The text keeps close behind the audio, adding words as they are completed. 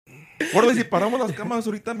Gordo, si paramos las cámaras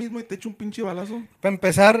ahorita mismo y te echo un pinche balazo. Para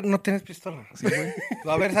empezar, no tienes pistola. Sí, güey.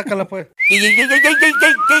 A ver, sácala, pues.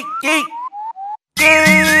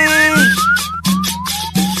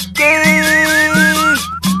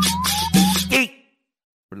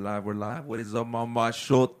 We're live. What is up, mama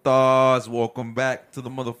shotas? Welcome back to the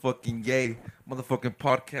motherfucking yay, motherfucking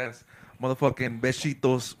podcast, motherfucking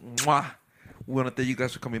besitos. Mwah. We want to thank you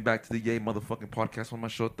guys for coming back to the yay, motherfucking podcast, mama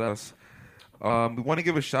shotas. We want to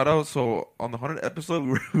give a shout out. So on the 100th episode,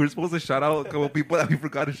 we were supposed to shout out a couple people that we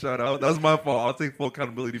forgot to shout out. That was my fault. I'll take full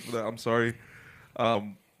accountability for that. I'm sorry.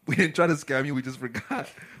 We didn't try to scam you. We just forgot.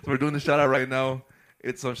 So we're doing the shout out right now.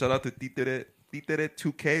 It's shout out to Titere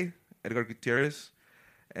 2K, Edgar Gutierrez.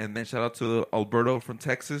 And then shout out to Alberto from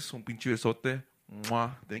Texas. Un pinche besote.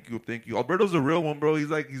 Mwah. Thank you. Alberto's a real one, bro.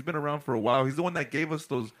 He's been around for a while. He's the one that gave us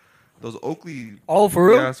those Oakley. Oh, for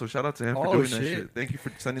real? Yeah, so shout out to him for doing that shit. Thank you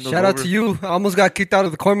for sending those Shout over. out to you. I almost got kicked out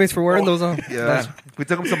of the Coremates for wearing those on. Yeah. We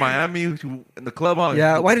took him to Miami in the club.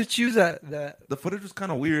 Yeah, why did you use that? The footage was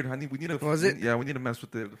kind of weird. We need to. Was it? Yeah, we need to mess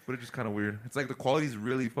with it. The footage is kind of weird. It's like the quality's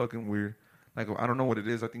really fucking weird. Like, I don't know what it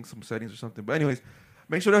is. I think some settings or something. But anyways,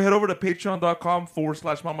 make sure to head over to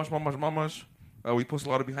patreon.com/mamash. We post a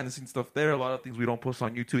lot of behind the scenes stuff there. A lot of things we don't post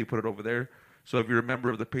on YouTube, we put it over there. So if you're a member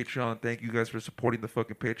of the Patreon, thank you guys for supporting the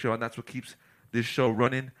fucking Patreon. That's what keeps this show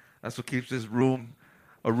running. That's what keeps this room,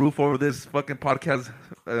 a roof over this fucking podcast,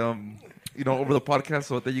 over the podcast.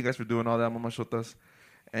 So thank you guys for doing all that, mamashotas.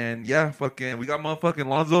 And yeah, we got motherfucking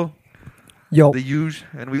Lonzo. Yo. The huge.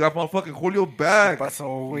 And we got motherfucking Julio back. ¿Qué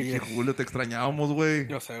pasó, güey? Julio, te extrañábamos, güey.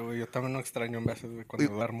 Yo sé, güey. Yo también no extraño en veces, güey,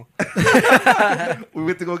 cuando duermo. We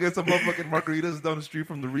went to go get some motherfucking margaritas down the street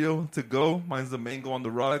from the Rio to go. Mine's the mango on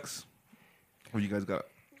the rocks. What you guys got?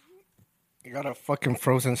 I got a fucking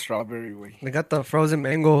frozen strawberry, güey. They got the frozen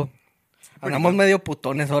mango. Andamos medio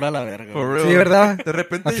putones ahora a la verga. For real. Sí, ¿verdad? De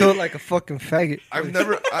repente I feel like a fucking faggot. I've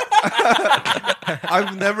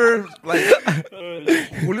never, like,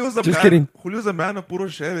 Julio's a Just man. kidding. Julio's a man of puro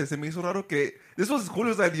cheve. Se me hizo raro que, this was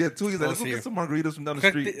Julio's idea too. He's like, let's go get some margaritas from down the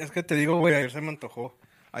street. Es que te digo, güey, ayer se me antojó.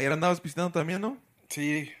 Ayer andabas pisteando también, ¿no?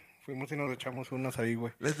 Sí, fuimos y nos echamos unas ahí,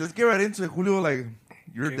 güey. Let's get right into it, Julio. Like,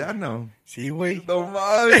 you're a dad now. Sí, güey. No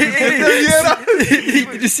mames. ¿Quién te viera?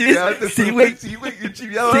 Did you see it? Sí, güey. Sí, güey. Qué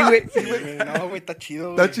chiviado. Sí, güey. No, güey, está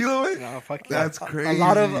chido, güey. ¿Está chido, güey? No, fuck yeah. That's crazy. A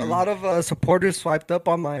lot of supporters swiped up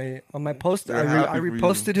on my post. They're I happy for you.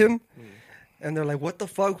 reposted him. And they're like, what the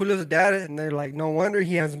fuck? Julio's dad? And they're like, no wonder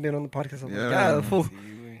he hasn't been on the podcast. I'm like, yeah, the fool. Sí,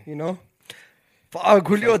 güey. You know? Fuck,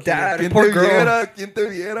 Julio dad. ¿Quién Poor te girl. viera? ¿Quién te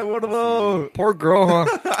viera, gordo? Poor girl, huh?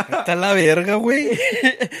 Está la verga, güey. You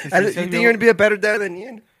think you're going to be a better dad than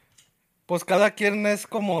Ian? Pues cada quien es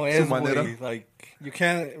como es, manera. güey. Like, you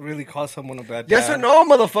can't really call someone a bad dad. Yes or no,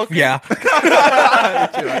 motherfucker? Yeah.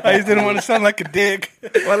 I just didn't want to sound like a dick.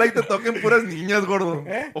 Ojalá y te toquen puras niñas, gordo.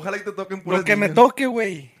 Ojalá y te toquen puras Lo que me niñas. toque,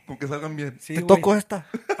 güey. Con que salgan bien. Sí, Te güey. toco esta.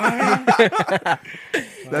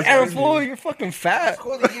 That's Damn, crazy. fool, you're fucking fat.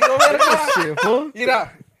 Jodido, verga. Shit, fool.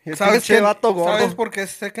 Mira, El ¿sabes pinche qué? vato gordo. ¿Sabes por qué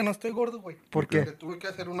sé que no estoy gordo, güey? ¿Por qué? Porque tuve que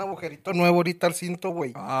hacer un agujerito nuevo ahorita al cinto,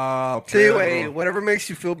 güey. Ah, Sí, perro. güey, whatever makes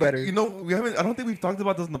you feel better. You know, I don't think we've talked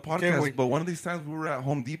about this in the podcast, güey? but one of these times we were at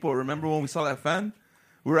Home Depot. Remember when we saw that fan?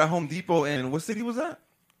 We were at Home Depot, and what city was that?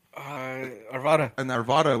 Arvada. In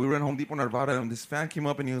Arvada. We were in Home Depot in Arvada, and this fan came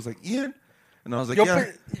up, and he was like, Ian? And I was like, Yo yeah.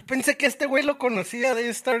 pensé que este güey lo conocía. De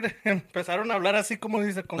estar empezaron a hablar así como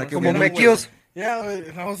dice. Like Como güey. mequios. Yeah, güey.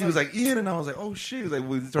 And I was He was like, Ian, and I was like, oh, shit. He was like,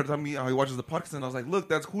 he started telling me how he watches the podcast, and I was like, look,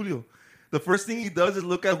 that's Julio. The first thing he does is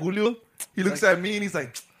look at Julio. He looks at me, and he's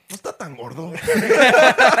like, no está tan gordo.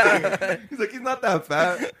 He's like, he's not that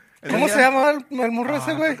fat. And ¿Cómo then, se llama el morro ese,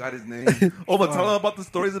 I güey? forgot his name. Oh, but tell him about the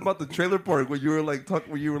stories about the trailer park where you were like, Oh,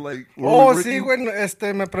 sí, güey.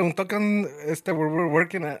 Me preguntó que where we're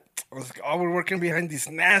working at. I was like, oh, we're working behind these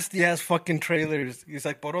nasty ass fucking trailers. He's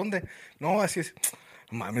like, ¿por dónde? No, así es.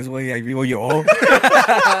 Mames, güey, ahí vivo yo.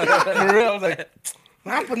 For real, I was like,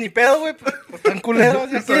 nah, pues ni pedo, güey. Pues tan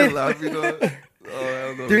culeros. I started laughing.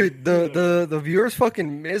 Dude, the viewers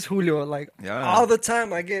fucking miss Julio. Like, Yeah. all the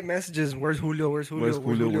time I get messages, where's Julio? Where's Julio? Where's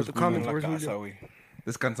Julio? Where's The Julio? comments, En la where's casa, Julio? güey.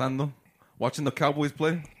 Descansando. Watching the Cowboys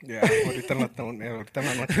play. Yeah, ahorita en la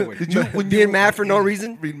noche, güey. Did you, when Being you, mad for no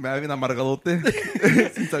reason? Being mad, bien amargadote.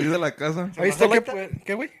 Sin salir de la casa. Are you still like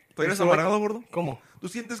 ¿Qué, güey? ¿Tú eres amargado, gordo? ¿Cómo? ¿Tú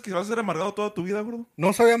sientes que vas a ser amargado toda tu vida, gordo?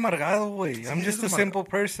 No soy amargado, güey. I'm eres just a amargado. simple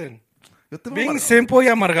person. Yo te veo Being amargado. simple y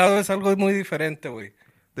amargado es algo muy diferente, güey.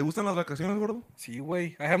 ¿Te gustan las vacaciones, gordo? Sí,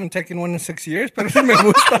 güey. I haven't taken one in 6 years, pero sí me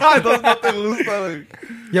gusta. Entonces no te gusta, güey.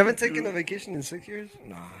 You haven't taken a vacation in 6 years?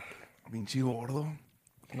 No, Pinche gordo.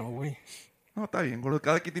 no, güey. No, está bien, gordo.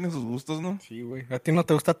 Cada quien tiene sus gustos, ¿no? Sí, güey. A ti no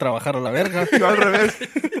te gusta trabajar a la verga. Yo al revés.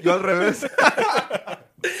 Yo al revés.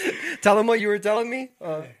 Tell them what you were telling me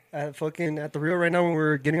at the Rio right now when we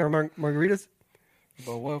were getting our margaritas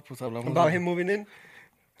Pero, güey, pues hablamos. about him moving in.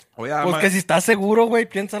 Oye, Pues que si estás seguro, güey,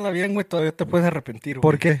 piénsala bien, güey, todavía te puedes arrepentir, güey.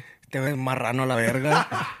 ¿Por qué? Te ves marrano a la verga.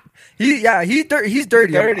 He's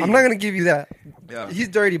dirty. Dirty. I'm not gonna give you that. Yeah. He's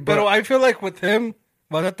dirty, but Pero I feel like with him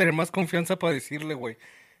vas a tener más confianza para decirle, güey.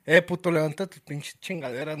 Puto, levanta tus pinches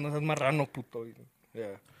chingaderas, no seas marrano, puto.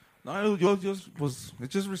 Yeah. No, yo just was.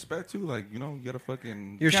 It's just respect too. Like you know, you gotta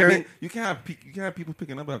fucking. You're you can't sharing- make- You can't have people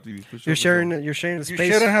picking up after you. For sure, you're for sharing sure. the You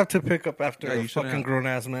space shouldn't have to pick up after Yeah, a you shouldn't fucking have. grown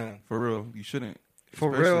ass man. For real, you shouldn't.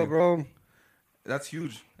 for Especially- real, bro. That's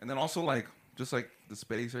huge. And then also like just like the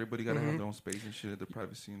space, everybody gotta have their own space and shit, their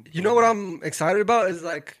privacy. And You know what I'm excited about is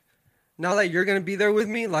like now that you're gonna be there with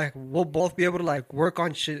me, like we'll both be able to like work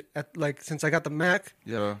on shit at like since I got the Mac,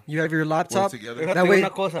 Yeah. you have your laptop. Work together. Fíjate That way,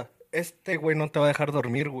 una cosa. Este güey no te va a dejar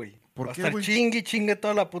dormir, güey. ¿Por Va a qué, estar güey? chingue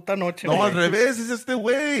toda la puta noche, No, al güey. revés, es este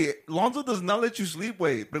güey. Lonzo does not let you sleep,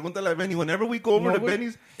 güey. Pregúntale a Benny. Whenever we go over No, to güey.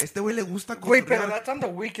 Benny's, este güey le gusta Güey, pero cotorrear. that's on the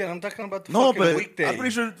weekend. I'm talking about the No, fucking but weekday. I'm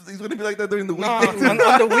pretty sure he's gonna be like that during the No, weekday. on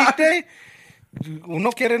the weekday,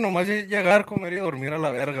 uno quiere nomás llegar, comer y dormir a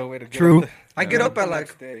la verga, güey. Get True. up I get up the at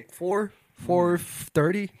next like day.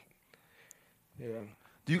 4:30. Yeah.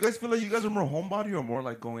 Do you guys feel like you guys are more homebody or more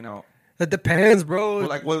like going out? It depends, bro. Or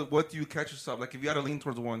like what do you catch yourself? Like if you had to lean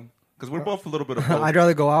towards one, because we're both a little bit of both. I'd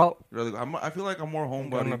rather go out. Really, I feel like I'm more Voy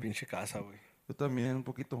a una homebody. pinche casa, güey. Yo también un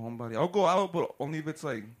poquito homebody. I'll go out, but only if it's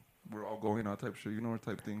like we're all going out type shit, you know,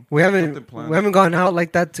 type thing. We Something haven't planned. we haven't gone out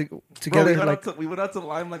like that Bro, together. we went, like out to, we went out to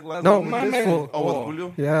Lime like last No, week. with this mames. fool. Oh, with Oh.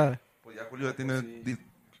 Julio? Yeah. Pues ya Julio tiene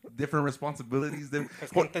different responsibilities.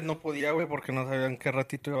 Es que antes no podía, güey, porque no sabían qué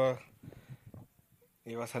ratito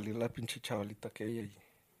iba a salir la pinche chavalita aquella.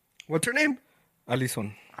 What's her name?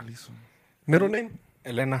 Alison. Alison, Middle name?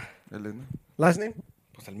 Elena. Elena. Last name?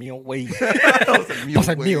 Pues el mío, güey. Pues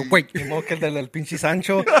el mío, güey. Ni modo que el del pinche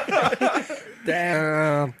Sancho.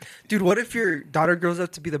 Damn. Dude, what if your daughter grows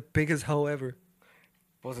up to be the biggest hoe ever?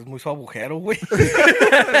 Pues es muy su agujero, güey.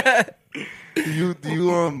 Do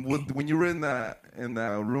you when you were in that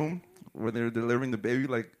room where they were delivering the baby,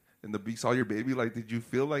 like and you saw your baby, like did you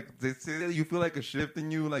feel like they say that you feel like a shift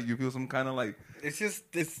in you, like you feel some kind of like It's just,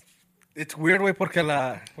 it's weird, güey, porque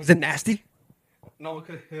Was it nasty? No,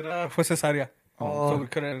 fue cesárea. Oh. So we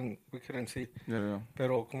couldn't see. yeah.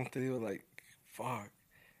 Pero, como te digo, like, fuck.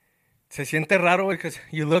 Se siente raro, güey, because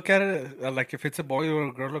you look at it, like, if it's a boy or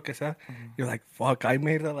a girl, lo que sea, you're like, fuck, I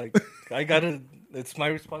made it, like, I gotta, it's my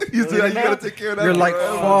You responsibility. see, like, you now. gotta take care of that. You're like,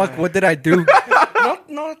 bro. fuck, what did I do?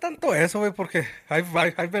 No tanto eso, güey, porque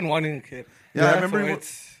I've been wanting a kid. Yeah, I So remember.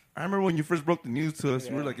 it's, I remember when you first broke the news to us,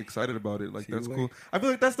 you were Yeah. like excited about it. Like Sí, that's güey. cool. I feel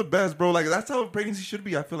like that's the best, bro. Like that's how pregnancy should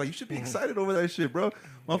be. I feel like you should Mm-hmm. be excited over that shit, bro.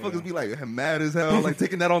 Motherfuckers be like mad as hell, like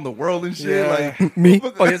taking that on the world and shit. Yeah. Like Me?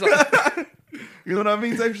 motherfuckers- Oh, yes. you know what I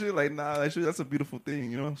mean? Type shit. Like nah, that's a beautiful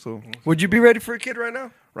thing, you know. So Would you be ready for a kid right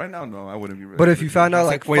now? right now, no, I wouldn't be ready. But if you found out, It's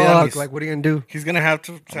like, like, wait, fuck, Alice. like, what are you gonna do? he's gonna have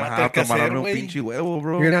to, se I'm va gonna a have tener to que tomar hacer, un güey. pinche huevo,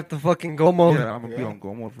 bro. You're gonna have to fucking go mode. Yeah, I'm gonna be on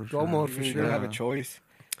go mode for sure. Go mode for You sure. don't have Yeah. a choice.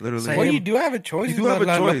 Literally. Same. Well, you do have a choice. You do have a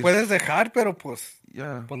Lo choice. puedes dejar, pero pues,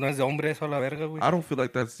 Yeah. pues no es de hombre eso a la verga, güey. I don't feel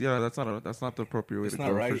like that's not the appropriate way It's to not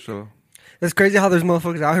go for right. sure. It's crazy how there's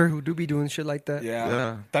motherfuckers out here who do be doing shit like that. Yeah.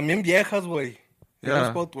 Yeah. También viejas, güey. Yeah.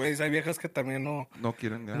 There's both ways. Hay viejas que también no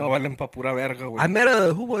Quieren. Yeah. valen pa' pura verga, güey. I met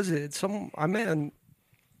who was it?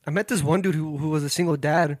 I met this one dude who was a single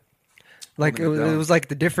dad. Like Holding it it down. was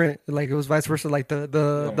like it was vice versa. Like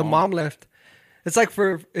the mom left. It's like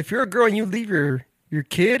if you're a girl and you leave your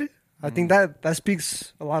kid, I think that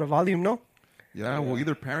speaks a lot of volume. No, Yeah, well,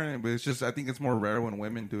 either parent, but it's just I think it's more rare when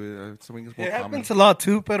women do it. I think it's more It common. happens a lot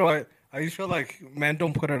too, pero I feel like men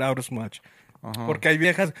don't put it out as much. Uh-huh. Porque hay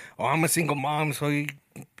viejas, oh, I'm a single mom, soy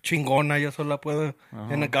chingona, yo sola puedo.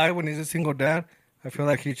 And a guy, when he's a single dad, I feel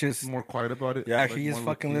like he just, More quiet about it. yeah, like he just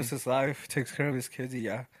more fucking low-key. lives his life, takes care of his kids, y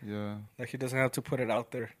ya. Yeah, Like he doesn't have to put it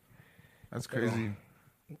out there. that's crazy.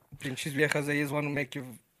 Pinches viejas, ellas want to make you,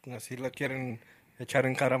 así la quieren echar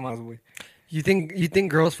en cara más, güey. you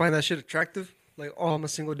think girls find that shit attractive? Like, oh, I'm a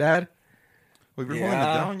single dad. Well, if you're holding it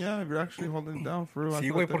Yeah. down, yeah, if you're actually holding it down for real. I Sí,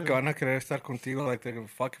 feel güey, like that porque is- van a querer estar contigo. Like, they're gonna,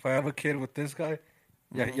 fuck, if I have a kid with this guy,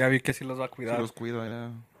 ya vi que sí los va a Sí cuidar. los cuida,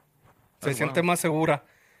 yeah. Se That's siente wild. más segura.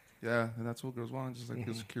 Yeah, and that's what girls want, just like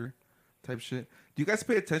feel secure type shit. Do you guys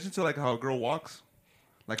pay attention to like how a girl walks?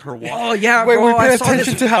 Like her walk? Oh yeah, Wait, bro. we pay I saw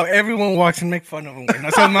attention this. to how everyone walks and make fun of him, güey.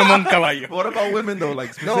 No seas mamón, caballo. What about women though? Like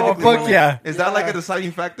No, specifically fuck women? yeah. Is that like a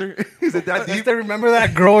deciding factor? Is it that deep? Este, remember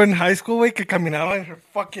that girl in high school, güey, que caminaba en her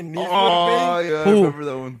fucking knees? Oh yeah, I Who? remember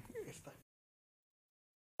that one.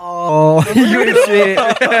 Oh, you and shit.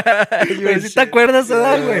 You Güey, and ¿sí te shit. acuerdas,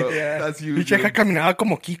 verdad, güey? That's Y huge. Checa caminaba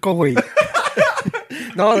como Kiko, güey.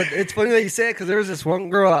 No, it's funny that you say it because there was this one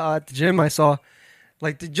girl at the gym I saw,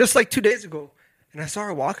 just like 2 days ago, and I saw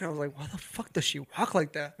her walking. I was like, "Why the fuck does she walk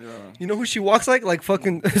like that?" Yeah. You know who she walks like? Like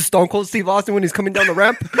fucking Stone Cold Steve Austin when he's coming down the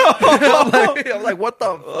ramp. I'm like, what the?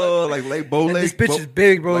 Fuck? Oh, like bow And leg. this bitch is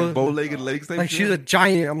big, bro. Like bow-legged legs. Type Like shit? she's a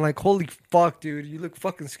giant. I'm like, holy fuck, dude, you look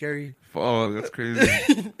fucking scary. Fuck, that's crazy.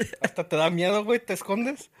 Hasta te da miedo, güey. ¿Te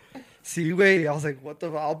escondes? See, wait, I was like, what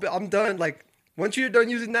the? I'm done. Like once you're done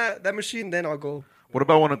using that machine, then I'll go. What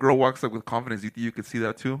about when a girl walks like with confidence? You think you could see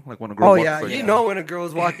that too? Like when a girl Oh walks yeah, like you know when a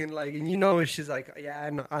girl's walking like, and you know when she's like, yeah, I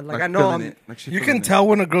know, I know, feeling I'm. it. Like she You feeling can it. tell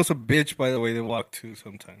when a girl's a bitch by the way they walk, too,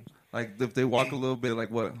 sometimes. Like if they walk a little bit, like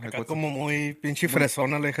what? Like Acá what's como muy pinche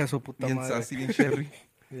fresona, la hija de su puta bien madre. sassy, bien cherry.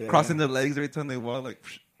 Yeah. Crossing their legs every time they walk. Like,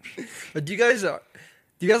 But do you guys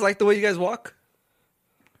like the way you guys walk?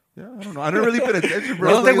 yeah, I don't know. I didn't really pay attention, bro.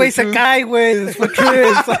 No, to este tell güey you se the truth. cae, güey. Es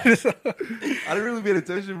what it is. I didn't really pay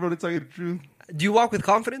attention, bro. To tell you the truth, Do you walk with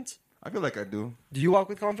confidence? I feel like I do. Do you walk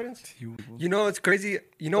with confidence? You know, it's crazy.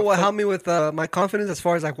 You know what helped me with my confidence as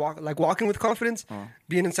far as like walking with confidence?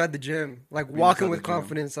 Being inside the gym, like walking inside with the gym.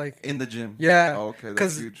 confidence, like In the gym. yeah. Oh, okay, that's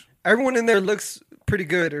Because huge. everyone in there looks pretty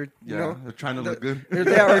good, or you Yeah, know, they're trying to look good.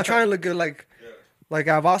 They are trying to look good, like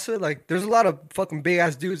Avasa. Like there's a lot of fucking big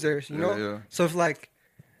ass dudes there, you know. Yeah. So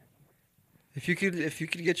if you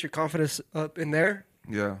could get your confidence up in there,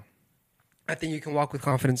 Yeah, I think you can walk with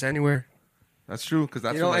confidence anywhere. that's true. Because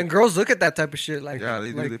that's You know, what, like, and girls look at that type of shit. Like yeah,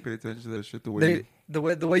 they do. like, They pay attention to that shit. The way. the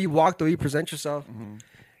way you walk, the way you present yourself, Mm-hmm.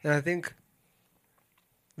 and I think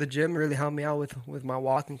the gym really helped me out with my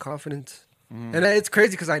walking confidence. Mm-hmm. And it's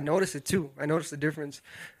crazy because I noticed it too. I noticed the difference,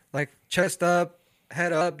 like chest up,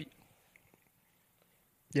 head up.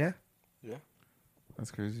 Yeah.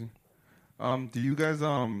 That's crazy. Do you guys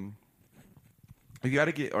if you had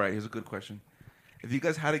to get, all right, here's a good question. If you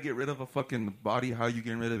guys had to get rid of a fucking body, how you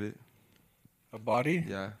getting rid of it? A body?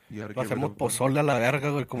 Yeah, you had to Lo get rid hacemos of a body. pozole a la verga,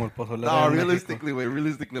 güey, como el pozole No, de realistically, wait,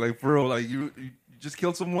 realistically, like for real, like you just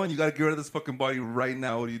killed someone, you gotta get rid of this fucking body right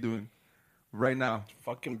now. What are you doing? Right now. México.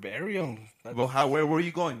 Fucking bury him. Well, where are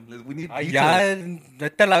you going? We need Allá, details.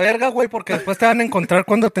 vete a la verga, güey, porque después te van a encontrar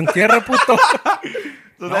cuando te entierre, puto.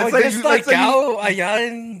 So No, that's ya how you, está that's how you, allá, allá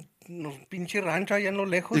en los pinche rancho, allá en lo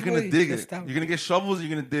lejos, you're gonna güey. dig Ya it. está. You're gonna get shovels,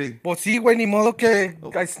 you're gonna dig. Pues sí, güey, ni modo que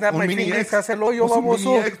I snap Un my mini fingers, X. se hace el hoyo, Pues un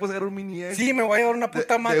baboso. mini X, puedes hacer un mini X. Sí, me voy a llevar una De,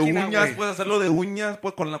 puta de máquina, uñas, güey. puedes hacerlo de uñas,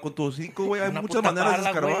 pues con tu hocico, güey. Hay Una muchas puta maneras de pala,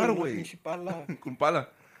 escarbar, una güey. pinche pala. Con pala.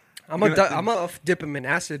 I'm You're gonna gonna- dip him in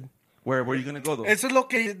acid. Where are you gonna go though? Eso es lo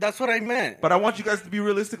que, that's what I meant. But I want you guys to be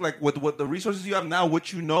realistic, like with what the resources you have now,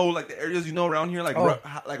 what you know, like the areas you know around here, like Oh.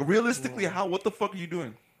 like realistically, what the fuck are you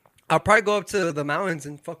doing? I'll probably go up to the mountains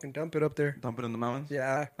and fucking dump it up there. Dump it in the mountains?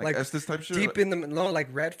 Yeah, Like Estes type shit? deep in the like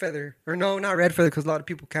Red Feather, or no, not Red Feather because a lot of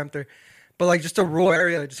people camp there, but like just a rural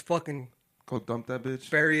area, just fucking Go dump that bitch.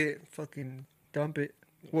 bury it, fucking dump it.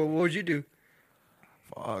 What would you do?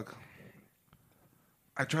 Fuck.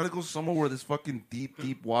 I try to go somewhere where there's fucking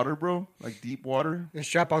deep water, bro. Like deep water. And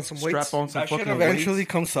strap on some weights. Strap on some That shit fucking eventually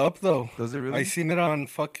weights. comes up, though. Does it really? I seen it on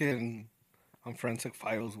fucking, on Forensic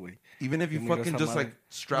Files, güey. Even if you Yo miro fucking esa just madre. like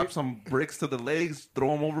strap some bricks to the legs, throw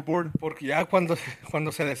them overboard. Porque ya cuando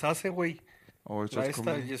se deshace, güey, Or it's la just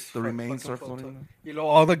esta coming, just the remains fucking start floats floating. up. Y luego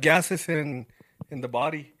all the gases in the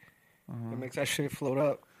body, Uh-huh. it makes that shit float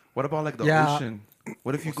up. What about like the Yeah. ocean?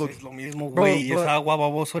 What if you go? Pues es lo mismo, Bro, güey. Y es but- agua,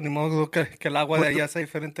 baboso. Ni modo que el agua de But allá sea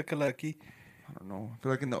diferente que la de aquí. I don't know. I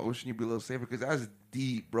feel like in the ocean you'd be a little safer because that's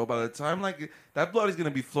deep, bro. By the time like that blood is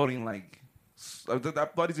gonna be floating like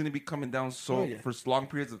that blood is gonna be coming down so Oh, yeah. for long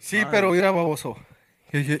periods of Sí, time. pero mira, baboso.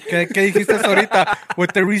 ¿Qué dijiste ahorita?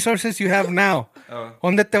 With the resources you have now,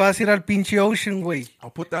 ¿dónde te vas a ir al pinche ocean, güey?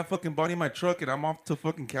 I'll put that fucking body in my truck and I'm off to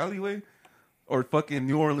fucking Cali, way, or fucking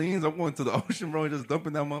New Orleans. I'm going to the ocean, bro, and just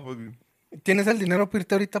dumping that motherfucker. ¿Tienes el dinero para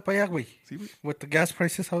irte ahorita para allá, güey? Sí, güey. With the gas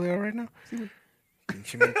prices how they are right now?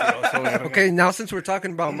 Pinche mentiroso, verga. Okay, now since we're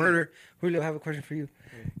talking about murder, Julio, I have a question for you.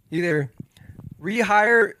 Either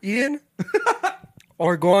rehire Ian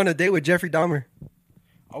or go on a date with Jeffrey Dahmer.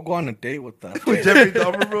 I'll go on a date with that. With Jeffrey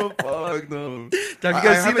Dahmer, bro. Fuck no. Have you guys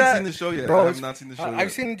I seen haven't that? seen the show yet. Bro, I have not seen the show yet.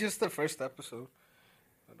 I've seen just the first episode.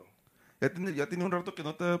 Ya tiene un rato que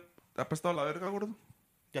no te ha prestado la verga, gordo.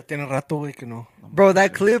 Ya tiene rato, güey, que no. Bro,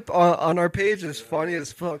 that clip on our page is funny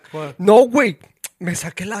as fuck. What? No, wait. Me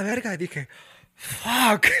saqué la verga y dije,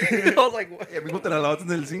 fuck. I was like, what? Y a mí te la lavaste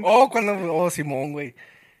en el zinc. Oh, Simón, güey.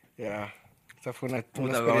 Yeah. Esa fue una Te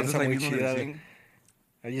la lavaste experiencia ahí muy mismo en chida, el güey. zinc.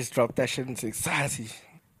 I just dropped that shit and said, sassy.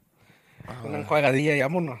 Una enjuagadilla y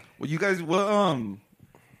vámonos. Well, you guys,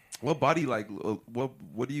 What body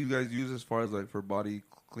what do you guys use as far as like for body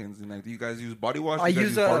cleansing? Like, do you guys use body wash? I Do you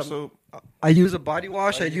guys use bar soap? I use a body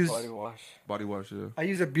wash. I use body wash. Body wash, yeah. I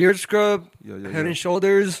use a beard scrub, Yeah, Head and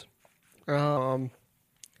Shoulders.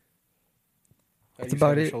 That's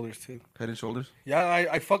about it. Shoulders too. Head and shoulders. Yeah,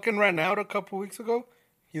 I fucking ran out a couple weeks ago.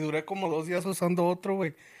 Y duré como 2 días usando otro,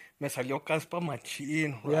 güey. Me salió caspa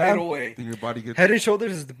machín Yeah. right away. Think your body gets. Head and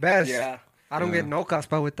Shoulders is the best. Yeah. I don't get no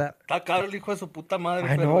caspa with that. Está caro el hijo de su puta madre.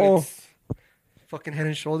 I pero know. it's- Fucking Head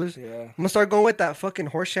and Shoulders. Yeah. I'm gonna start going with that fucking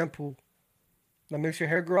horse shampoo. That makes your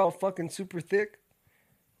hair grow all fucking super thick.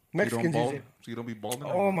 So you don't Mexicans use bald. it. So you don't be balding.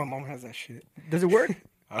 Oh, my mom has that shit. Does it work?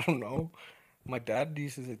 I don't know. My dad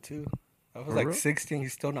uses it too. I was For like real? 16.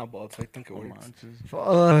 He's still not bald, so I think it Oh, works. manches.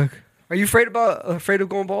 Fuck. Are you afraid of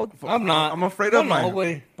going bald? I'm not. I'm afraid no, of no, mine.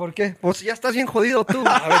 güey. ¿Por qué? Pues ya estás bien jodido tú.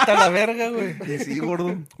 Ahorita la verga, güey. Y sí,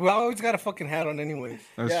 gordo. We always got a fucking hat on anyways.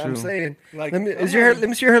 That's Yeah, true. I'm saying. Like, let me I'm let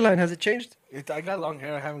me see your hairline. Has it changed? I got long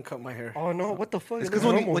hair. I haven't cut my hair. Oh no! What the fuck? It's It because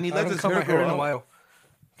looks when, normal. when he I lets haven't his cut hair my hair grow in a out. while.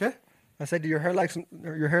 Okay? I said your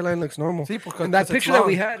hairline looks normal. Sí, porque and that it's picture that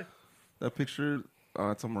we long. had. That picture,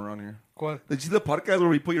 it's somewhere around here. ¿Cuál? Did you see the podcast where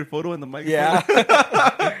we put your photo in the mic? Yeah.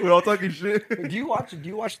 We're all talking shit. Do you watch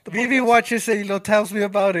the? Vivi watches it, tells me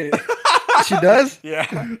about it. She does. Yeah.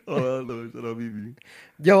 Oh, no, shut up, Bibi.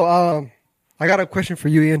 Yo, I got a question for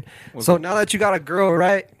you, Ian. So now that you got a girl,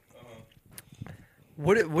 right?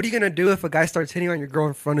 What are you gonna do if a guy starts hitting on your girl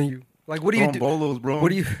in front of you? Like, what do you Throwing do? bolos, bro. What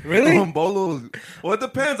do you- Really? Throwing bolos. Well, it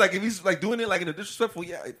depends. Like, if he's like doing it like in a disrespectful,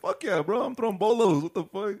 yeah, fuck yeah, bro. I'm throwing bolos. What the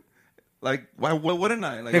fuck? Like, why wouldn't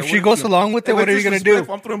I? Like, If I she wouldn't- goes along with it, If what it's are you gonna do?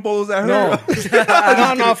 disrespectful, I'm throwing bolos at No,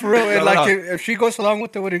 her. no, for real. No, Like, no. if she goes along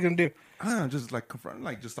with it, what are you gonna do? Just like confront,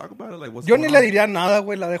 like just talk about it. Like, what's Yo going ni le on? diría nada,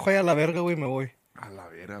 güey. La dejo ahí a la verga, güey, me voy. A la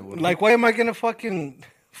vera, güey. Like, why am I gonna fucking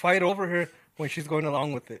fight over her when she's going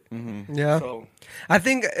along with it? Yeah. So, I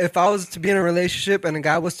think if I was to be in a relationship and a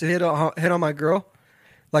guy was to hit on my girl,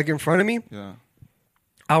 like in front of me, Yeah.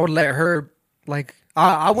 I would let her. Like,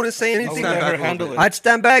 I wouldn't say I anything. would let back a her little handle bit. it. I'd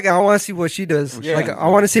stand back and I want to see what she does. Yeah. Like, I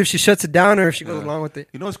want to see if she shuts it down or if she goes Yeah. along with it.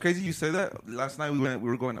 You know what's crazy? You say that. Last night we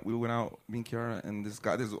went out, me and Kiara, and this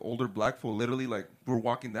older black fool, literally like we were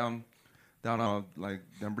walking down like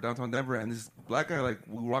downtown Denver, and this black guy, like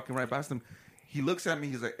we were walking right past him. He looks at me.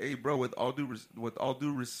 He's like, "Hey, bro, with all due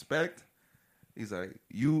respect." He's like,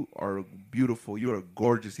 "You are beautiful. You are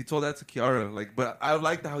gorgeous." He told that to Kiara. Like, but I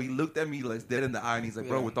liked how he looked at me like dead in the eye, and he's like,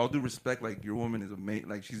 "Bro, Yeah. with all due respect, like your woman is amazing.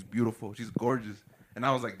 Like she's beautiful. She's gorgeous." And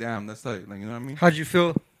I was like, "Damn, that's like you know what I mean?" How'd you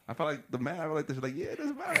feel? I felt like the man. I felt like this. Like, yeah,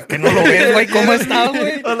 that's mine. Que no lo ves, güey, ¿cómo está,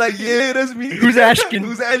 güey? I'm like, yeah, that's me. Who's asking?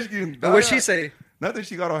 Who's asking? What'd she say? Nothing.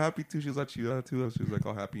 She got all happy too. She was like, too. She was like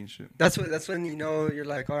all happy and shit. That's when you know you're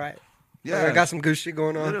like, all right. Yeah, I got some good shit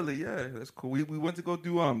going on. Literally, yeah, that's cool. We went to go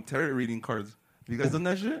do tarot reading cards. Have you guys done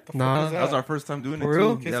that shit? Nah. is That was our first time doing For it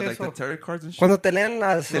real? too. ¿Qué Yeah, es like the eso? tarot cards and shit. Cuando te leen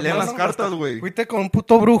las... Te leen las cartas, güey. Fuiste con un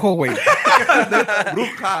puto brujo, güey.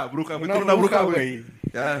 Bruja. Fui Una con una bruja, bruja, güey. güey.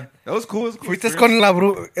 Yeah, that was cool. It was cool Fuiste experience.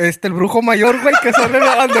 con el brujo mayor, güey, que sale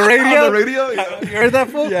on the radio. On the radio. Yeah. You heard that,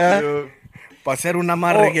 fool? Yeah. Para hacer un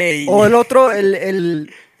amarre gay. O el otro, el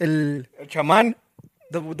El chamán.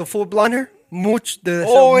 the full blonde hair. Mucho,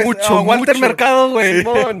 Walter mucho. Mercado, güey.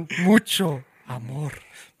 Simón, mucho amor.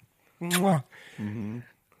 Mua.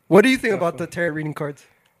 What do you think about the tarot reading cards?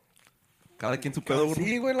 Cada quien su pedo, güey.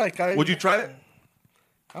 Sí, güey, like Would you try it?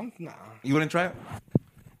 Nah. You wouldn't try it?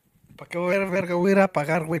 ¿Para qué voy a ver, verga? Voy a ir a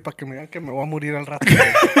pagar, güey, para que me digan que me voy a morir al rato.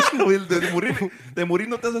 güey. Güey, de morir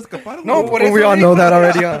no te vas a escapar, güey. No, por Well, eso we all digo. know that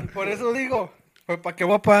already, Por eso digo. Pues, ¿para qué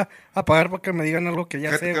voy a pagar para que me digan algo que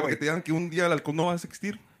ya sé, que güey? te digan que un día el alcohol no va a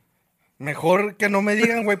existir. Mejor que no me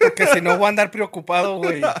digan, güey, porque si no voy a andar preocupado,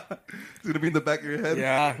 güey. It's gonna be in the back of your head.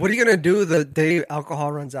 Yeah. What are you going to do the day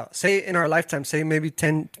alcohol runs out? Say in our lifetime, say maybe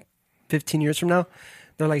 10, 15 years from now,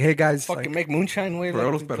 they're like, hey guys, Fucking like, make moonshine, güey.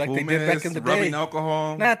 Probar los Like they did back in perfumes, the day. rubbing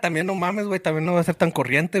alcohol. Nah, también no mames, güey. También no va a ser tan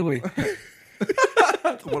corriente, güey.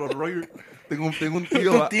 Como los Roger. Tengo un Tu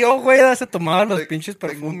tío. tío, güey, se tomaba los pinches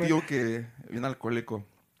Tengo un perfumes. tío que bien alcohólico.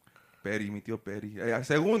 Mi tío Perry.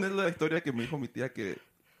 Según es la historia que me dijo mi tía que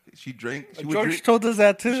she would George drink, told us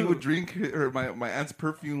that, too. she would drink my aunt's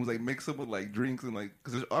perfumes, like mix them with like drinks and like,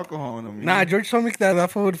 cause there's alcohol in them. Nah, George told me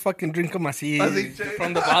that fool would fucking drink them así. Así,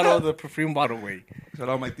 From the bottle, the perfume bottle, güey. Shout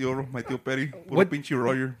out my tío Perry. Puro What- pinche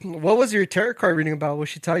Roger. what was your tarot card reading about? What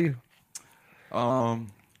she tell you?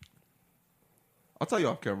 I'll tell you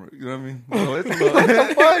off camera. You know what I mean? No, it's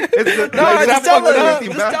No, just tell us.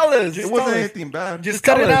 Just tell us. It wasn't anything bad. Just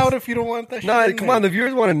tell cut it us. out if you don't want that shit. No, in come there. on, the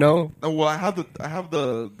viewers want to know. No, well, I have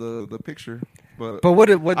the picture, but What?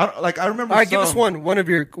 I remember. All right, give us some.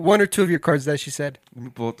 one or two of your cards that she said. Let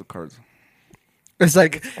me pull up the cards. It's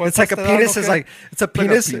like a penis. It's like it's a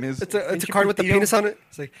penis. penis. It's a card with a penis on it.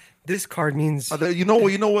 It's like this card means. You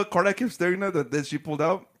know what card I kept staring at that she pulled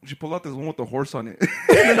out? She pulled out this one with the horse on it. And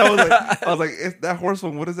then I was like, if that horse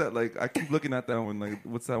one, what is that? Like, I keep looking at that one. Like,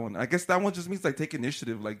 what's that one? I guess that one just means like take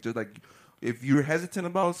initiative. Like, just like if you're hesitant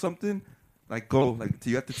about something, like go. Like,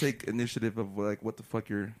 you have to take initiative of like what the fuck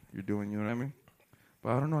you're doing. You know what I mean?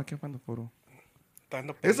 But I don't know. I can't find the photo.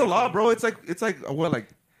 It's a lot, bro. It's like what, like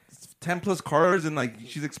 10 plus cards, and like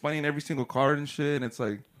she's explaining every single card and shit. And it's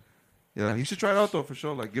like, yeah, you should try it out though for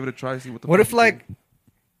sure. Like, give it a try. See what the. What fuck if like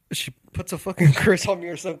she puts a fucking curse on me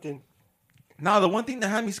or something? Nah, the one thing that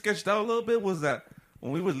had me sketched out a little bit was that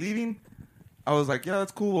when we were leaving, I was like, yeah,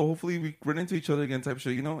 that's cool. Well, hopefully we run into each other again, type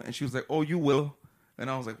shit, you know. And she was like, oh, you will. And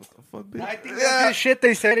I was like, what the fuck, bitch? I think that's the shit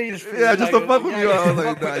they said. Just to fuck with me. I was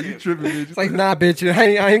like, nah, you tripping, bitch. It's like, nah, bitch,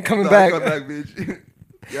 I ain't coming Nah, back. come back, bitch.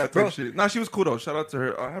 Yeah, type shit. Nah, she was cool though. Shout out to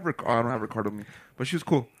her. I don't have her card on me, but she was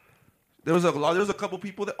cool. There was a couple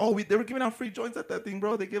people that they were giving out free joints at that thing,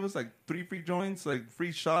 bro. They gave us like 3 free joints, like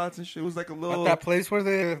free shots and shit. It was like a little. At that place where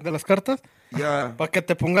de las cartas. Yeah. Para que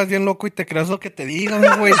te pongas bien loco y te creas lo que te digan,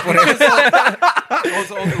 güey. Por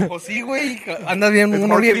eso. O sí, güey. Andas bien. It's uno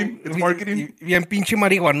marketing. bien, It's marketing. bien pinche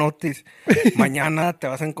marihuanotes. Mañana te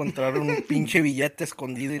vas a encontrar un pinche billete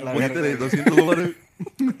escondido y la Billete de verga. $200.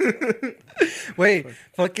 Wait,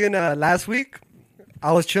 fucking last week,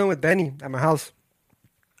 I was chilling with Benny at my house.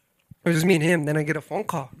 It was just me and him. Then I get a phone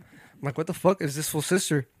call. I'm like, what the fuck? Is this full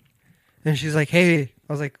sister? And she's like, hey.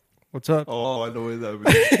 I was like, what's up? Oh, I know what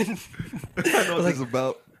that means. I know what this is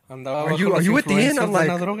about. Are you with the inn? I'm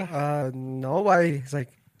like, no, why? He's like,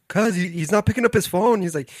 cuz he's not picking up his phone.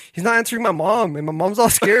 He's like, he's not answering my mom, and my mom's all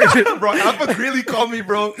scared. Bro, Alpha really called me,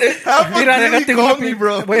 bro. Alpha really called me,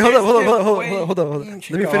 bro. Wait, hold up. Let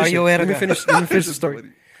me finish the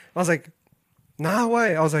story. I was like, nah,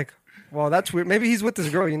 why? I was like, well, that's weird. Maybe he's with this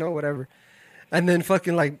girl, you know, whatever. And then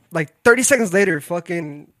fucking like 30 seconds later,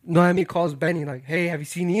 fucking Noemi calls Benny like, hey, have you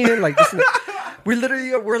seen Ian? Like, this is, we're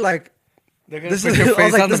like, I was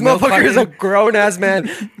like, this motherfucker is a grown ass man,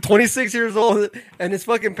 26 years old, and his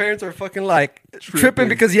fucking parents are fucking like tripping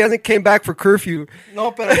because he hasn't came back for curfew.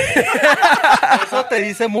 No, pero eso te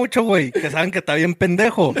dice mucho, güey, que saben que está bien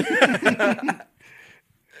pendejo.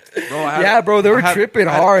 Bro, bro, they were tripping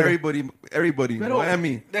hard. Everybody, Pero,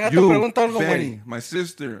 Miami, déjate you, preguntar algo, Benny, güey. my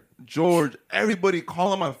sister, George, everybody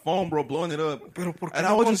calling my phone, bro, blowing it up. Pero ¿por qué and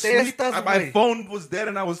no I was just sleeping. contestas, My güey? phone was dead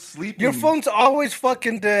and I was sleeping. Your phone's always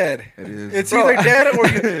fucking dead. It is. It's Bro. either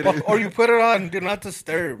dead or you put it on do not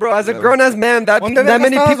disturb. Bro, as a grown ass man, that ¿Dónde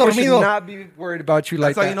many estabas people dormido? should not be worried about you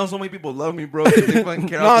like That's how that. you know so many people love me, bro. 'Cause they fucking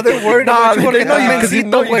care. No, they're worried Nah, about you they porque know you estás because they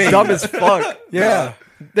know mencito, you güey. dumb as fuck. Yeah.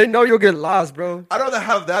 They know you'll get lost, bro. I'd rather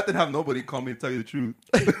have that than have nobody call me and tell you the truth.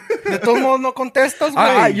 De todos modos no contestas,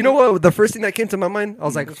 güey. You know what? The first thing that came to my mind, I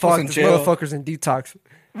was like, fuck, in this jail. motherfucker's in detox.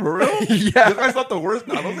 For real? Yeah. This guy's not the worst.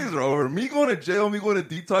 Nah, those things are over. Me going to jail, me going to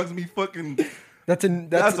detox, me fucking... That's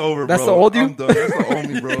over, bro. That's the old you? I'm done. That's the old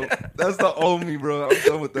me, bro. That's the old me, bro. I'm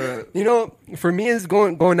done with that. You know, for me, it's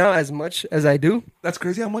going out as much as I do. That's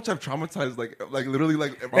crazy how much I've traumatized, like literally,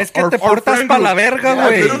 like Es que te portas pa' la verga, I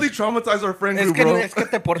güey. literally traumatized our friend Es group, que, bro. es que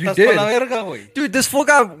te portas You pa' did. la verga, güey. Dude, this fool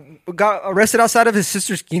got arrested outside of his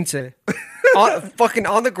sister's quince. Fucking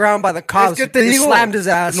on the ground by the cops. Es que te He digo, slammed his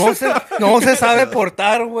ass. no se sabe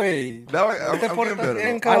portar, güey. Now No te I'm portas getting better,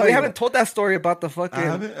 bien, bro. cabrón. We haven't told that story about the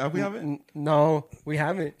fucking... We haven't? No, we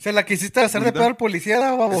haven't. Se la quisiste hacer de pedo al policía,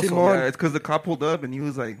 ¿da, baboso? Simón. Yeah, it's because the cop pulled up and he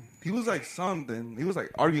was like something. He was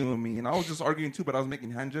like arguing with me, and I was just arguing too, but I was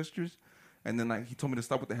making hand gestures. And then like he told me to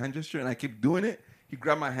stop with the hand gesture, and I kept doing it. He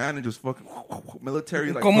grabbed my hand and just fucking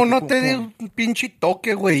military like. ¿Cómo no fucking, te pum, dio un pinche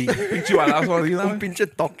toque, güey? pum. Pinche balazo ahorita. Un pinche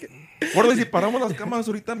toque. Gordo, si paramos las cámaras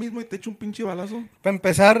ahorita mismo y te echo un pinche balazo. Para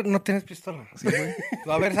empezar, no tienes pistola. Sí, güey.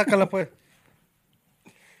 A ver, sácala, pues.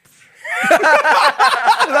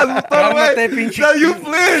 Las gustó, Cálmate, güey. pinche. Now you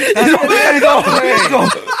flinched.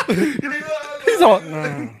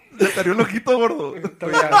 Se te dio el ojito, gordo.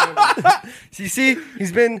 See,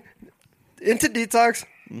 he's been into detox,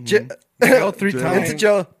 Jail 3 Jail. times. into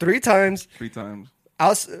jail 3 times, 3 times.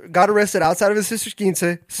 got arrested outside of his sister's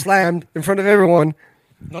quince, slammed in front of everyone.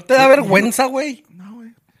 ¿No te da vergüenza, güey? No,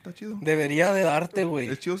 güey. Está chido. Debería de darte, güey.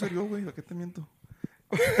 Es chido serio, güey. ¿A qué te miento?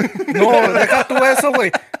 No, deja tú eso,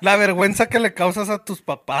 güey. La vergüenza que le causas a tus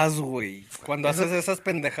papás, güey. Cuando haces esas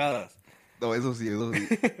pendejadas. No, eso sí, eso sí.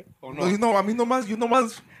 ¿O No, no, a mí nomás, yo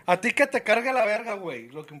nomás. A ti que te cargue la verga, güey.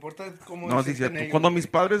 Lo que importa es cómo No, sí, se cierto. sienten ellos. Cuando mis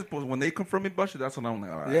padres, pues, when they confront me about shit, that's when I'm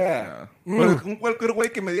like, all right, Yeah. Pero un cualquier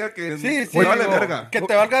güey que me diga que Sí, sí. me vale digo, verga. Que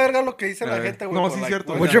te valga verga lo que dice la gente, güey. no, por sí, like,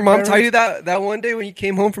 cierto. güey, Would Yeah. your mom tell you that one day when you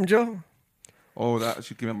came home from jail? Oh, that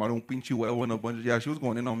she came out un pinche huevo and a bunch of... Yeah, she was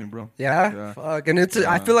going in on me, bro. Yeah? Fuck. And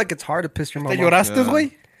I feel like it's hard to piss your mom ¿Te off. lloraste,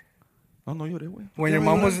 güey? Oh, no lloré, güey. When your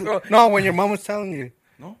mom was... No, when your mom was telling you.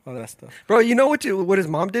 No. All that stuff. Bro, you know what his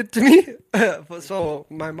mom did to me? So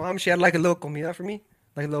my mom, she had like a little comida for me.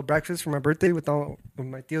 Like a little breakfast for my birthday with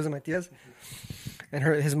my tios and my tias. And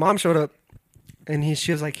his mom showed up. And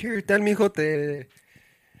she was like, here, tell me, hijo, te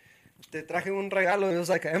traje un regalo. It was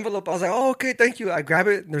like an envelope. I was like, oh, okay, thank you. I grab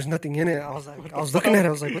it. And there's nothing in it. I was looking at it.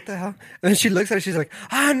 I was like, what the hell? And then she looks at it. She's like,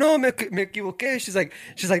 no, me equivoqué.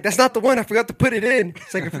 She's like, that's not the one. I forgot to put it in.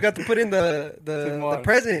 It's like, I forgot to put in the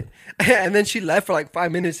present. And then she left for like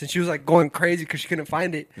 5 minutes. And she was like going crazy because she couldn't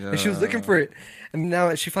find it. Yeah. And she was looking for it. And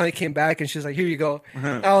now she finally came back and she's like, here you go.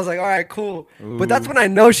 And I was like, all right, cool. Ooh. But that's when I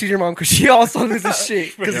know she's your mom because she also loses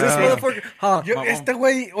shit. Because this motherfucker, este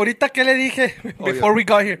güey, ahorita que le dije before we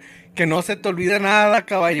got here, que no se te olvide nada,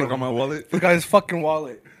 caballo. Forgot my wallet. Forgot his fucking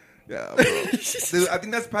wallet. Yeah, bro. Dude, I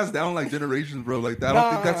think that's passed down like generations, bro. Like that. I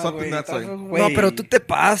don't think that's something that's like. No, pero tú te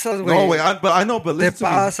pasas, güey. No, wait, but listen to me.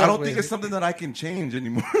 I don't think it's something that I can change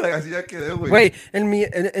anymore. Like I see that kid. Wait, in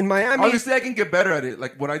Miami. Obviously, I can get better at it.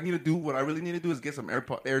 Like what I really need to do is get some air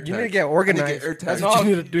tags. You need to get organized. I need to get air tags. That's what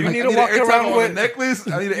you need to do. You need to walk around with a necklace.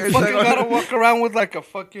 I need an air tag. You gotta walk around with like a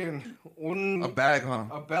fucking a bag, huh?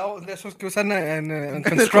 A belt de esos que usan en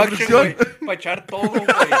construction, güey. Para echar todo,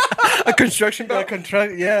 güey. A construction belt.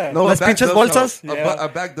 Yeah. No, las pinches bolsas. Yeah. A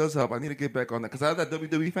bag does help. I need to get back on that because I had that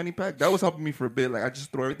WWE fanny pack. That was helping me for a bit. Like I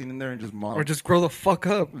just throw everything in there and just mop. Or just grow the fuck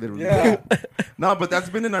up. Literally. Yeah. No, but that's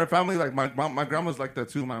been in our family. Like my grandma's like that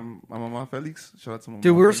too. My mama Felix. Shout out to my mom.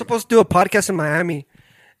 Dude, we were supposed to do a podcast in Miami.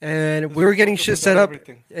 And we were getting shit set up.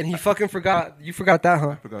 And he fucking forgot. You forgot that, huh?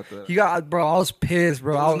 I forgot that. He got, bro, I was pissed,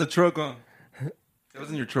 bro. It was in the truck, huh? It was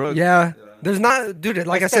in your truck. Yeah. There's not, dude,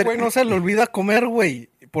 like I said. Güey, no se le olvida comer, güey.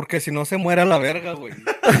 Porque si no se muere a la verga, güey.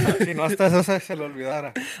 Si no hasta eso se le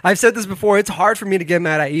olvidara. I've said this before. It's hard for me to get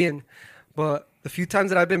mad at Ian. But the few times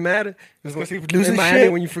that I've been mad, it's because he loses Miami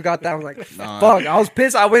when you forgot that. I'm like, fuck. I was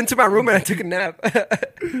pissed. I went to my room and I took a nap.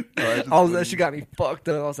 That shit got me fucked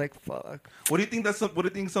up. I was like, fuck. What do you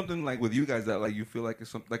think something like with you guys that like you feel like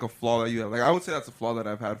it's like a flaw that you have? Like I would say that's a flaw that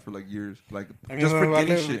I've had for like years. Like just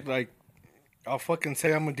forgetting shit. Like I'll fucking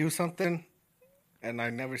say I'm gonna do something. And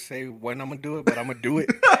I never say when I'm gonna do it, but I'm gonna do it.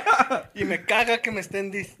 Y me caga que me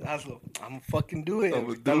estén hazlo. I'm gonna fucking do it.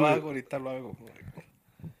 Ahorita lo hago.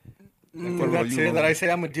 That's it. That I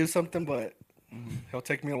say I'm gonna do something, but it'll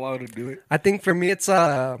take me a while to do it. I think for me it's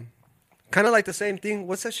kind of like the same thing.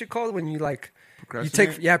 What's that shit called when you like you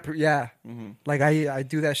take yeah. Mm-hmm. Like I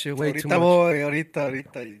do that shit way too much.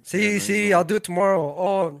 Ahorita. See, I'll do it tomorrow.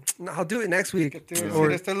 Oh, I'll do it next week.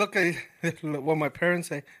 Or esto es what my parents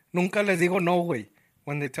say. Nunca les digo no, güey,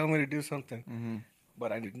 when they tell me to do something. Mm-hmm.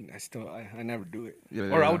 But I never do it.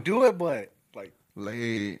 Or I'll do it, but like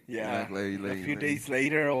late. Yeah, late. A few days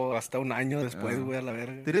later, or hasta un año después, güey, a la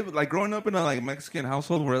verga. Did it like growing up in a like Mexican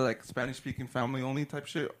household where like Spanish speaking family only type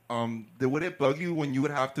shit? Would it bug you when you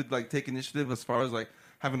would have to like take initiative as far as like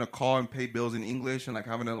having to call and pay bills in English and like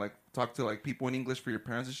having to like talk to like people in English for your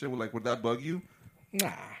parents and shit? Would that bug you?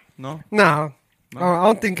 Nah. No. No. I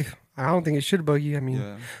don't think it should bug you. I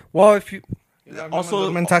mean, well, if you also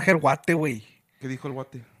el mensaje el guate, güey. ¿Qué dijo el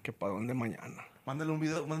guate? Que para dónde mañana. Mándale un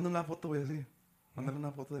video, mándale una foto, güey, así. Mándale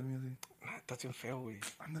una foto de mí así. Está bien feo, güey.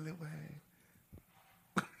 Ándale, güey.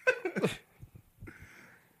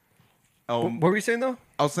 What were you saying though?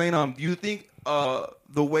 I was saying, do you think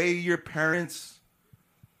the way your parents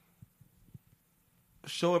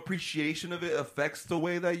show appreciation of it affects the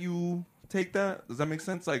way that you take that? Does that make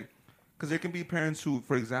sense? Like, because there can be parents who,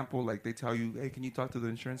 for example, like they tell you, "Hey, can you talk to the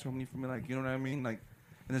insurance company for me?" Like, you know what I mean? Like,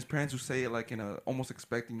 and there's parents who say it like in a almost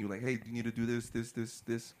expecting you, like, "Hey, you need to do this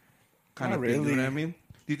kind of thing." You know what I mean?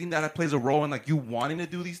 Do you think that plays a role in like you wanting to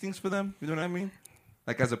do these things for them? You know what I mean?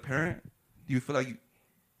 Like as a parent, do you feel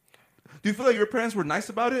like your parents were nice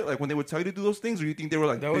about it, like when they would tell you to do those things, or you think they were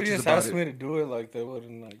like they would just ask me to do it, like they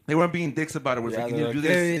wouldn't like they weren't being dicks about it? Where it's like, you need to do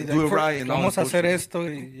this, do it right, and vamos a hacer esto.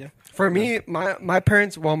 Yeah. For me, my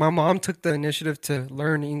parents, well, my mom took the initiative to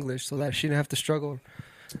learn English so that she didn't have to struggle.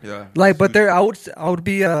 Yeah. Like, but I would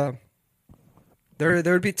be there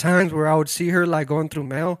would be times where I would see her like going through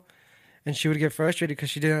mail, and she would get frustrated because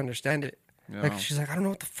she didn't understand it. Yeah. Like she's like, I don't know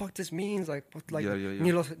what the fuck this means. Like,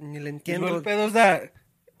 ni le entiendo. El pedo es that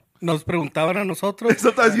nos preguntaban a nosotros.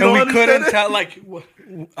 Sometimes you don't couldn't tell. Like,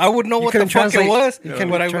 I would know what the fuck it was,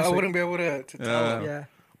 but I wouldn't be able to tell them. Yeah.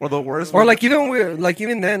 Or the worst. Or like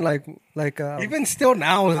even then, even still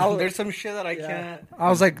now, there's some shit that I can't. I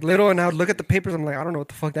was like little, and I would look at the papers. I'm like, I don't know what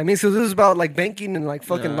the fuck that means. So this is about like banking and like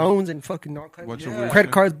fucking loans and fucking all kinds of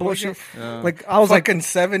credit cards bullshit. Yeah. Like I was fucking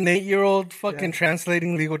 7-8-year-old fucking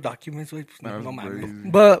translating legal documents. No man.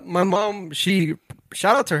 But my mom, shout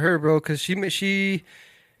out to her, bro, because she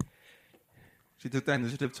took that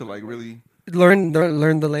initiative to like really learn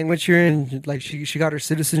the language here, and like she got her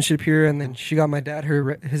citizenship here, and then she got my dad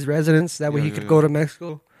his residence. That way he could go to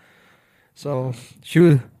Mexico. So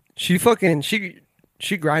she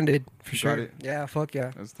grinded for sure. Yeah, fuck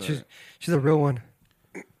yeah. She's a real one.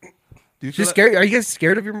 She's scared. Are you guys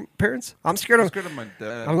scared of your parents? I'm scared of my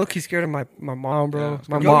dad. I'm low-key scared of my mom, bro.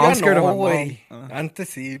 Yeah, I'm scared of my mom.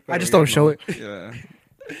 I just don't show it. Yeah.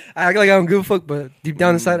 I act like I don't give a fuck, but deep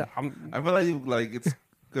down inside, I feel like it's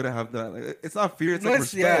good to have that. Like, it's not fear, it's like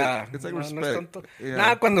respect. Yeah. It's like respect.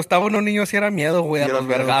 Cuando estaba uno niño sí era miedo, güey, a los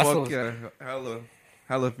vergazos.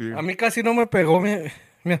 Hella fear. A mí casi no me pegó, mi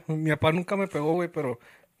papá nunca me pegó, güey, pero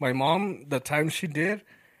my mom, the time she did,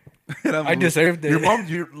 I deserved it.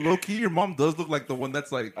 Your mom does look like the one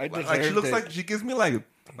that's like she looks like, she gives me like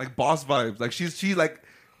boss vibes. Like she's like,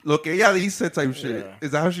 look, ella dice type shit. Yeah.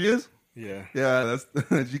 Is that how she is? Yeah. Yeah,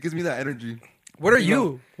 she gives me that energy. What are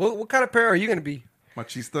you? What kind of parent are you going to be?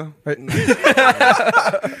 Machista.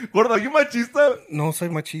 Gordo, ¿you machista? No soy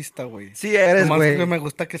machista, güey. Sí, eres, güey. Nomás me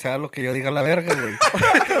gusta que sea lo que yo diga la verga, güey.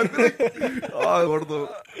 Oh, gordo.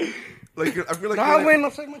 Like, I feel like güey, no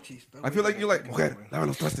soy machista. I feel like you're like, mujer, lava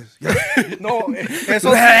los trastes. Yeah. No,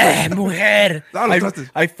 eso mujer. Lava los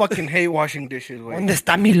trastes. I fucking hate washing dishes, güey. ¿Dónde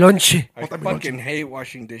está mi lonche? I fucking hate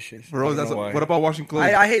washing dishes. Bro, what about washing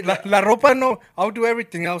clothes? I hate la ropa, no. I'll do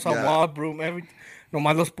everything else. I'll mop, broom, everything.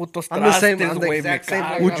 Nomás los putos trastes,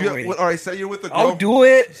 güey. Would you? All right, say you're with a girl. I'll do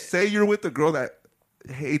it. Say you're with a girl that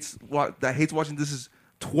hates washing dishes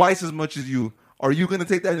twice as much as you. Are you gonna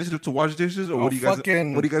take that initiative to wash dishes, or what are you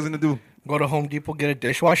guys gonna do? Go to Home Depot, get a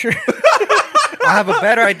dishwasher. I have a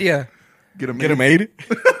better idea. Get a maid.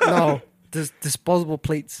 No, disposable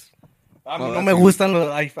plates. A mí no me gustan los.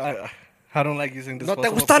 I don't like using disposable. No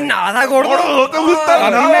te gusta nada, gordo. No te gusta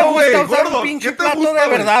nada, güey. Usar un pinche plato de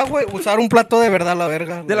verdad, güey. Usar un plato de verdad, la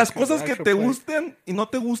verga. De las cosas que te gustan y no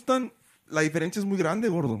te gustan, la diferencia es muy grande,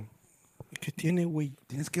 gordo. ¿Qué tiene, güey?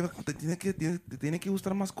 Te tiene que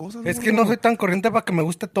gustar más cosas. Es que no soy tan corriente para que me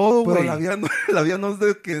guste todo, güey. Pero la vida no es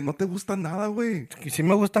de que no te gusta nada, güey. Que sí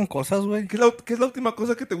me gustan cosas, güey. ¿Qué es la última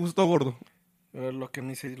cosa que te gustó, gordo? Lo que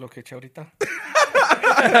eché ahorita.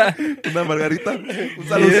 Una margarita. Un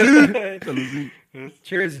salud.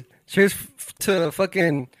 Cheers to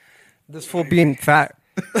fucking this fool being fat.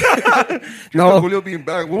 No, Julio being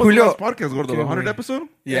back. What was the last podcast, gordo? The 100th episode?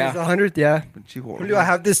 Yeah, the 100th. Yeah. Julio, I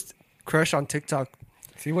have this crush on TikTok.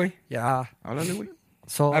 Sí, güey. Yeah. Háblale, güey.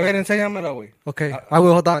 So. A ver, enséñamela, güey. Okay, I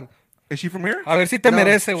will. Hold on. Is she from here? A ver si te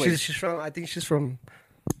merece, güey. She's from. I think she's from.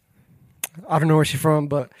 I don't know where she's from,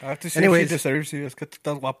 but. Anyways, she deserves you. Es que tú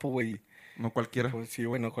estás guapo, güey. No cualquiera. Pues sí,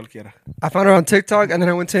 güey, no cualquiera. I found her on TikTok, and then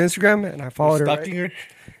I went to Instagram, and I followed her. Stalking her?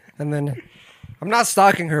 And then, I'm not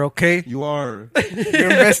stalking her, okay? You are. You're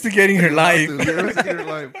investigating her life. You're investigating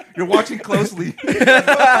her life. You're watching closely.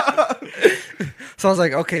 So I was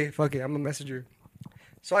like, okay, fuck it, I'm gonna message her.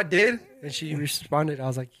 So I did, and she responded. I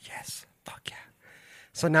was like, yes, fuck yeah.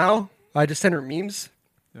 So now, I just send her memes,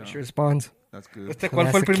 and she responds. That's good. ¿Cuál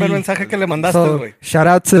fue el primer mensaje que le mandaste, güey? Shout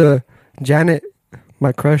out to Janet,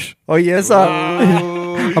 my crush. Oh, yes.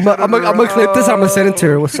 I'm gonna clip this. I'm gonna send it to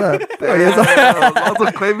her. What's up? Oh, yes.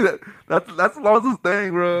 Lonzo claiming that. That's Lonzo's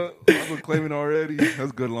thing, bro. Lonzo claiming already.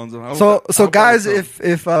 That's good, Lonzo. So guys, if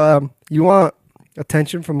you want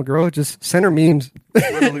attention from a girl, just send her memes.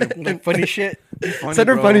 Like funny shit. Send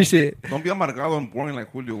her funny shit. Don't be amargado and boring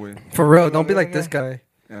like Julio, güey. For real. Don't be like this guy.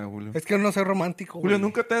 Yeah, Julio. Es que no soy romántico, Julio,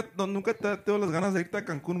 nunca te ha dado las ganas de irte a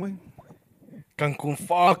Cancún, güey. Cancún,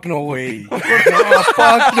 fuck no, güey. No,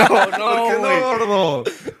 fuck no,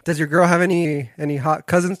 güey. Does your girl have any hot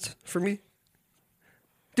cousins for me?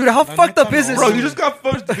 Dude, how fucked up is this? Bro, you just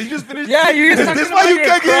finished. Yeah, you just This is why you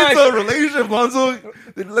can't get into a relationship, Lonzo.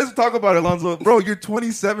 Let's talk about it, Lonzo. Bro, you're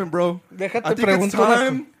 27, bro. I think it's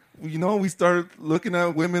time, we start looking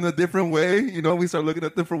at women a different way. We start looking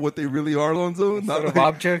at them for what they really are, Lonzo. Not like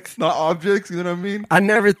objects. Not objects, you know what I mean? I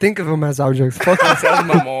never think of them as objects. Fuck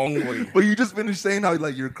mamón, güey. But you just finished saying how,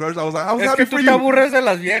 like, your crush. I was like, I was happy for you. Es que tú te aburres de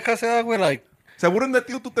las viejas, güey, like. Se aburren de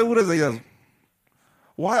ti o tú te aburres de ellas.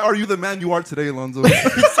 Why are you the man you are today, Lonzo?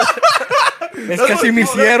 Es que así me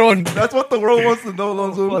hicieron. That's what the world wants to know,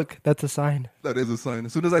 Lonzo. Look, that's a sign. That is a sign.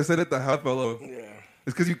 As soon as I said it, the hat fell off. Yeah.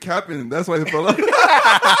 It's because you capping. That's why it fell off.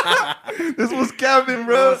 This was capping,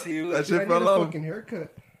 bro. That shit fell off. Fucking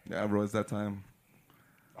haircut. Yeah, bro, it's that time.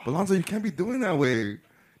 But Lonzo, you can't be doing that way.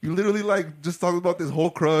 You literally like just talking about this whole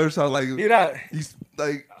crush. How like Mira, he's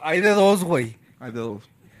like hay de dos, güey. I know.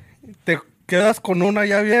 Te quedas con una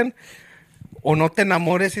ya bien, o no te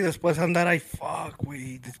enamores y después andar ahí, fuck,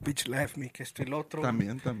 güey, this bitch left me, que esto y el otro.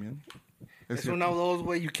 También. Es una o dos,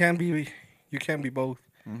 güey. You can't be both.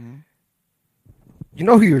 Mm-hmm. You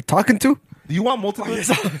know who you're talking to? Do you want multiple?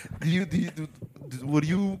 Would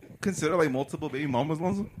you consider like multiple baby mamas,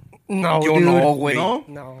 Lonzo? No, Yo dude. no, güey.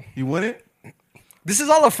 No. You wouldn't? This is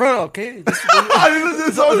all a front, okay? This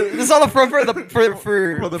is all a front for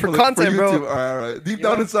content, bro. All right. Deep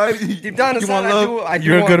down inside, you I want love. I do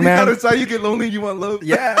You're a want- good Deep man. down inside, you get lonely. You want love.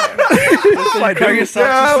 Yeah. Like, cry yourself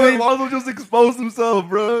Yeah, to but sleep. Lonzo just exposed himself,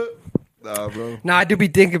 bro. Nah, bro. Nah, I do be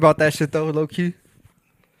thinking about that shit though, low key.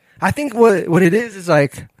 I think what it is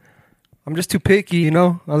like I'm just too picky, you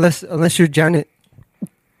know. Unless you're Janet,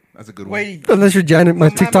 That's a good one. Güey, unless you're Janet, my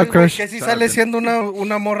no TikTok mames, güey, crush. que si sale siendo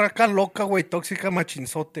una morra acá loca, güey, tóxica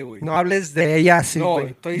machinzote, güey. No hables de ella, sí, No, güey.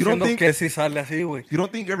 estoy You don't diciendo think- que si sale así, güey. You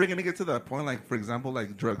don't think you're ever gonna get to that point, like for example,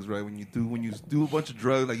 like drugs, right? When you do a bunch of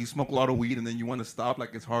drugs, like you smoke a lot of weed and then you want to stop,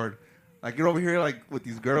 like it's hard. Like you're over here, like with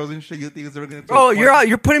these girls and shit. You think it's ever gonna? Bro,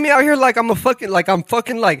 you're putting me out here like I'm fucking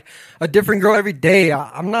like a different girl every day.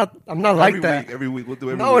 I'm not like that. Every week we'll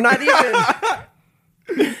do every No, week. not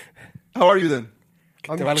even. How are you then?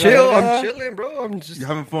 I'm Te valga chill. verga. I'm chilling, bro. You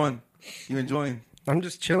having fun? You enjoying? I'm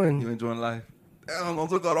just You chilling. enjoying life? Damn,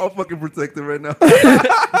 Alonso got all fucking protected right now.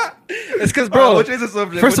 It's because, bro. Alright, we'll change the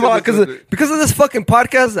subject. First of We'll all, change the subject. because of this fucking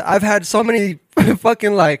podcast, I've had so many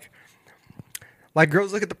fucking like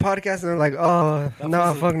girls look at the podcast and they're like, oh,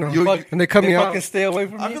 no, fuck no, and they cut me fucking out. stay away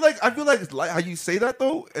from I me. feel like it's like how you say that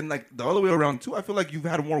though, and like the other way around too. I feel like you've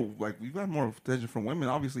had more attention from women,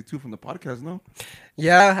 obviously too, from the podcast. No,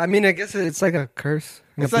 Yeah, I mean, I guess it's like a curse.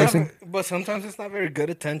 and a It's like- blessing. But sometimes it's not very good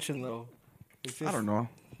attention, though. It's just- I don't know.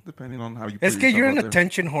 Depending on how you. Es put que yourself you're out an there.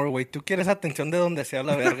 attention whore, güey. Tú quieres atención de donde sea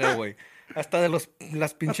la verga, güey. Hasta de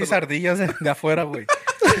las pinches ardillas de afuera, güey.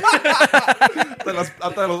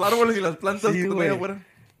 hasta los árboles y las plantas Sí, que güey. están allá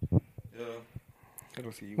afuera.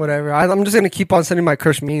 Pero sí, güey. Whatever. I'm just gonna keep on sending my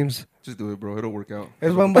crush memes. Just do it, bro. It'll work out.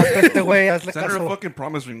 Es buen vato este güey, hazle Send her a caso. fucking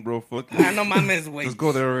promise ring, bro. Fuck. Ah, no mames, güey. Let's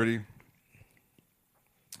go there already.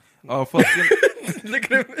 Oh, fucking.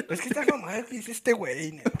 Es que está mamada que dice este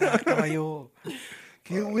güey, neta, caballo.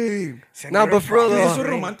 ¿Qué, güey? No, but for real, ¿Qué though. eso es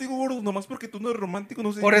romántico, gordo? Nomás porque tú no eres romántico,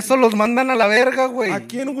 no sé. Por eso los mandan a la verga, güey. ¿A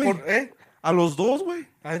quién, güey? Por- ¿eh? A los dos, güey.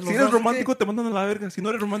 A los Si eres dos, romántico, ¿qué? te mandan a la verga. Si no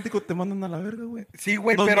eres romántico, te mandan a la verga, güey. Sí,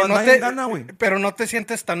 güey, Nos pero no mandan te... gana, güey. pero no te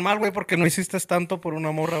sientes tan mal, güey, porque no hiciste tanto por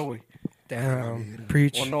una morra, güey. Damn.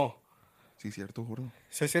 Preach. ¿O no? Sí, cierto, gordo.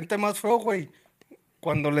 Se siente más feo, güey,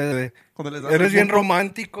 cuando Cuando les das eres el bien punto.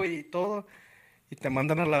 romántico y todo, y te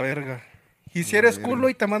mandan a la verga. Y si eres culo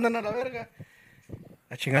y te mandan a la verga,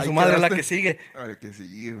 a chingar a su Ahí madre la quedaste. que sigue. A ver, que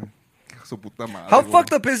sí, güey. Su puta madre. How güey.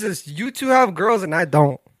 fucked up is this? You two have girls and I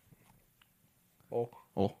don't.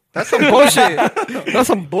 Oh. That's some bullshit. That's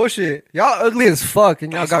some bullshit. Y'all ugly as fuck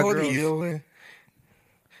and y'all Estás got girls. jodido, güey.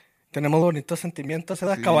 Tenemos bonitos sentimientos, ¿se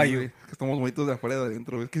da Sí, caballo? güey. Que estamos bonitos de afuera y de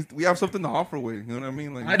adentro, güey. Que we have something to offer, güey. You know what I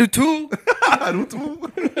mean? Like, I do too. I do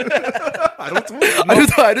too. I do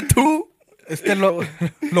too. I do too.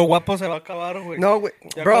 Lo guapo se va a acabar, güey. No, wait.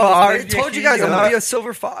 Ya Bro, I cuando already estés told you guys I'm viejillo, gonna be a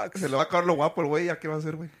silver fox. Se le va a acabar lo guapo al güey. ¿Ya qué va a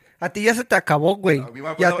hacer, güey? A ti ya se te acabó, güey. A mí me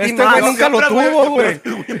Y a acuerdo- ti Este más. güey nunca lo Siempre, tuvo, güey.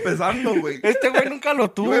 pero voy empezando, güey. Este güey nunca lo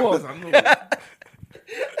Yo tuvo. voy empezando, güey.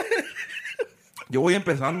 Yo voy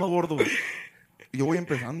empezando, gordo. Yo voy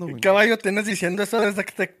empezando, güey. Caballo, tienes diciendo eso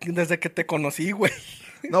desde que te conocí, güey.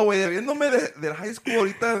 No, güey, viéndome del high school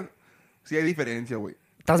ahorita, sí hay diferencia, güey.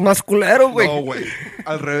 Estás más culero, güey. No, güey.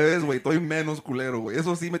 Al revés, güey. Estoy menos culero, güey.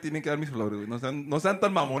 Eso sí me tienen que dar mis flores, güey. No sean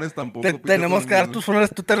tan mamones tampoco. pinches Tenemos que dar flores, tus flores,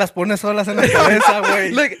 tú te las pones solas en la cabeza,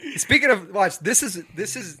 güey. Look, speaking of, watch, this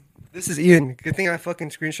is Ian. Good thing I fucking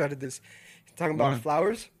screenshotted this. He's talking about What?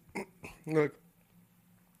 flowers. Look,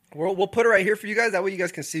 we'll put it right here for you guys. That way you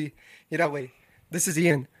guys can see. Mira, güey. This is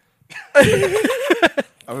Ian.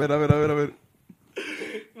 A ver.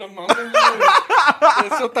 No mames, güey.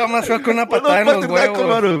 Eso está más feo que una What the patada en fuck los did that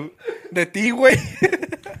come out huevos. of? De ti, güey.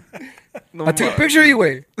 No, I took a man. picture of you,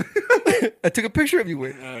 güey. I took a picture of you,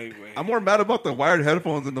 güey. Ay, güey. I'm more mad about the wired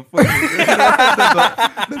headphones than the fucking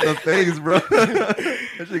than the face, bro.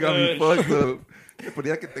 That shit got me fucked up. Pero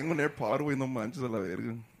ya que tengo un AirPod, güey, no manches a la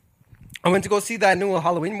verga. I went to go see that new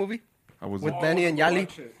Halloween movie I was with Benny and Yali.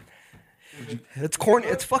 Watch it. It's corny.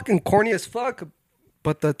 It's fucking corny as fuck.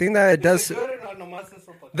 But the thing that it does,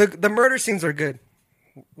 the murder scenes are good.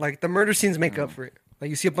 Like the murder scenes make up for it. Like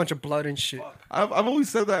you see a bunch of blood and shit. I've always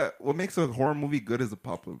said that what makes a horror movie good is the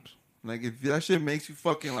pop-ups. Like, if that shit makes you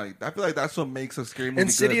fucking, like, I feel like that's what makes a scary movie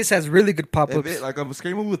Insidious good. has really good pop-ups. Like, a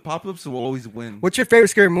scary movie with pop-ups will always win. What's your favorite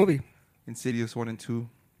scary movie? Insidious 1 and 2.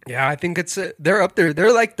 Yeah, I think it's they're up there.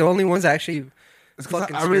 They're like the only ones that actually. It's 'cause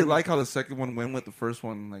I really like how the second one went with the first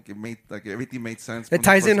one. Like, it made, like, everything made sense. It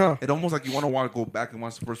ties in, huh? It almost like you want to go back and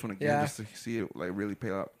watch the first one again, Yeah. just to see it, like, really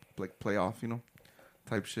play off, you know,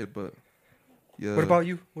 type shit. But yeah. What about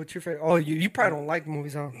you? What's your favorite? Oh, you probably don't like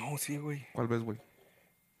movies, huh? No, sí, güey. ¿Cuál ves, güey?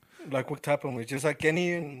 Like what type of movies? Just like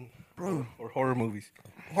any or horror movies.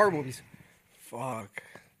 Horror movies. Fuck.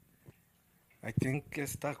 I think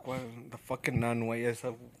esta the fucking nun way is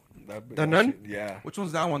The Nun? shit, yeah. Which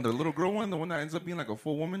one's that one? The little girl one, the one that ends up being like a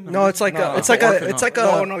full woman? No, it's like No, it's like orphan, a it's huh? like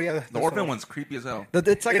a yeah. The orphan one's creepy as hell.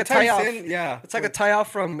 It's like It a tie off. ties in, yeah. It's like a tie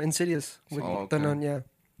off from Insidious with Oh, the okay. Nun. Yeah.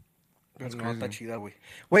 That's No, crazy. está chida, güey.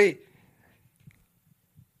 Wait.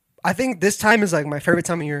 I think this time is like my favorite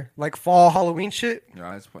time of year, like fall Halloween shit.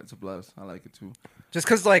 Yeah, it's a blast. I like it too. Just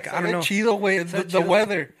cause like I don't know Chido, güey. The chido.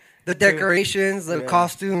 weather. the decorations, the Yeah.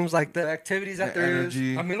 costumes, like the activities that The there is.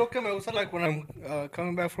 energy. A mí lo que me gusta, like, when I'm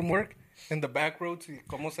coming back from work, in the back roads, y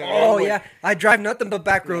cómo se ve, Oh güey. yeah, I drive nothing but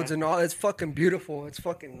back roads and all. It's fucking beautiful. It's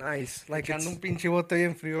fucking nice. Like Echando it's, un pinche bote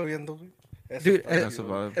bien frío viendo, güey. Eso dude. está That's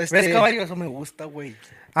chido. a vibe. este- ¿Ves, caballo? Eso me gusta, güey.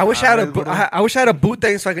 I wish I had a Alright, bro. I wish I had a boot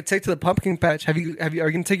thing so I could take to the pumpkin patch. Are you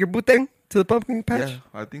gonna take your boot thing to the pumpkin patch? Yeah,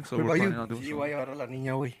 I think so. What We're about you? planning on doing Sí, so. voy a llevar a la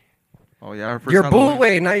niña, güey. Oh yeah, our first Your Halloween. boot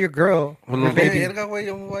way, not your girl. Well, Your no, baby. Verga, güey,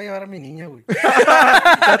 yo me voy a llevar a mi niña, güey.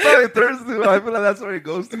 That's how it turns to. I feel like that's where it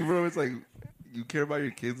goes to, bro. It's like you care about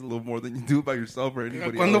your kids a little more than you do about yourself or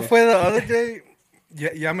anybody Cuando else. fue the other day,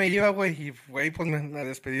 ya me iba, güey, y güey, pues me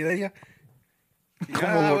despedí de ella. Y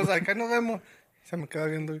ya, pues acá nos vemos. Y se me queda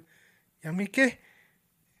viendo, ¿y a mí qué?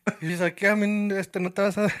 Y dice, ¿qué? A mí no te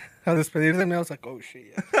vas a despedir de mí. I was like, oh,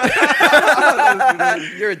 shit.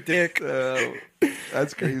 You're a dick.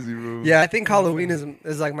 That's crazy, bro. Yeah, I think Halloween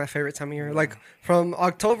is like my favorite time of year. Like from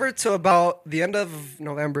October to about the end of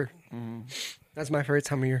November. That's my favorite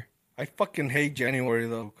time of year. I fucking hate January,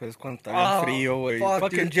 though, because cuando está Oh, bien frío, güey. fuck,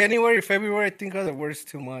 Fucking dude. January, February, I think are the worst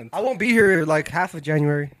 2 months. I won't be here like half of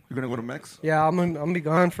January. You're gonna go to Mex? Yeah, I'm gonna be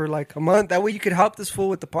gone for like a month. That way you could help this fool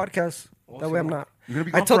with the podcast. That way I'm not. You're gonna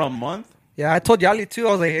be I gone told- for a month? Yeah, I told Yali too.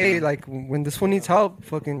 I was like, hey, like when this one needs help,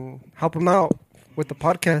 fucking help him out with the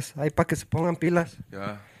podcast. Ahí pa' que se pongan pilas.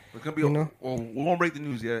 Yeah. It's gonna be. You know? Well, we won't break the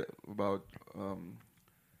news yet about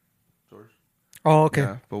George. Oh, okay.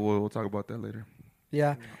 Yeah, but we'll talk about that later.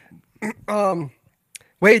 Yeah.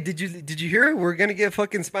 Wait, did you hear? We're gonna get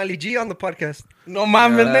fucking Smiley G on the podcast. No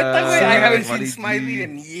mames, Yeah, neta, güey. I haven't Smiley seen Smiley G.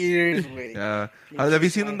 in years, güey. Yeah. Have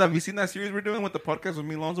you seen that series we're doing with the podcast with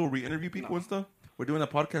me and Lonzo where we interview people and stuff? We're doing a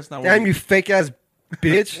podcast now. Damn, you fake ass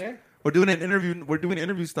bitch. We're doing an interview. We're doing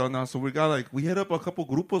interview style now. So we got we hit up a couple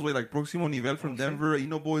grupos with like Próximo Nivel from Denver,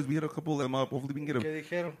 Boys. We hit a couple of them up. Hopefully we can get them. ¿Qué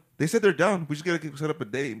dijeron? They said they're down. We just gotta set up a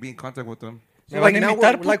date and be in contact with them. ¿Me van a now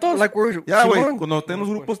invitar, we're, putos? like we're Yeah, güey. Simón. Cuando tenemos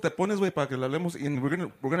grupos te pones, güey, para que la hablemos. And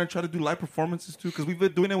we're gonna try to do live performances too, because we've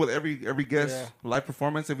been doing it with every guest live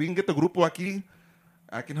performance. If we can get the grupo aquí,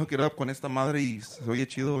 I can hook it up con esta madre y se oye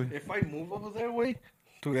chido, güey. If I move over there, güey,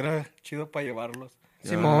 tuviera chido para llevarlos.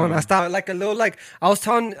 Simón, hasta like a little like I was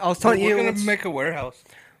telling We're Ian. gonna once- make a warehouse.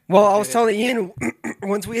 Well, I was telling Ian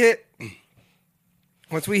once we hit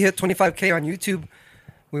 25K on YouTube,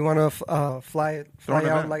 we want to fly Throwing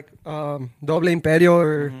out event. like Doble Imperio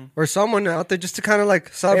or someone out there just to kind of like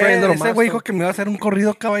celebrate a little Ese güey dijo milestone. que me iba a hacer un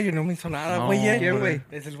corrido caballo y no me hizo nada, No, güey. ¿Quién, güey?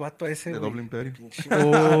 Es el vato ese, De güey. Doble Imperio.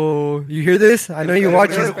 Oh, you hear this? I know you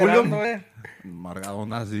watch it, Julio. Esperando, eh. Margado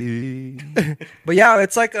nazi. But yeah,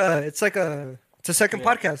 it's a second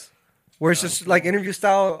podcast where it's just like interview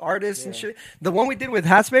style artists and shit. The one we did with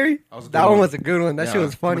Hasbury, That was a good that one one. was a good one. That shit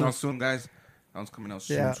was funny. Coming out soon, guys. That one's coming out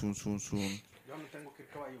soon, Yeah. soon. Yo no tengo que ir,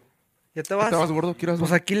 caballo. ¿Ya te vas? ¿Te vas, gordo? ¿Quieres?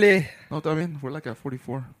 Pues aquí le, No, está bien. We're like at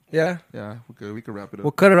 44. yeah. Yeah, we could wrap it up.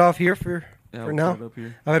 We'll cut it off here for we'll now. cut it up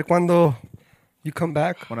here. A ver cuando you come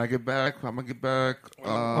back. When I get back, I'm gonna get back.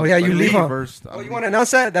 Oh yeah, you leave, huh? first. Oh, you want to announce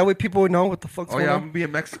that? That way people would know what the fuck's Oh going yeah, I'm on. gonna be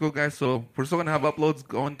in Mexico, guys. So we're still gonna have uploads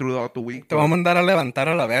going throughout the week. Te voy a mandar a levantar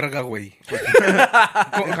a la verga, güey.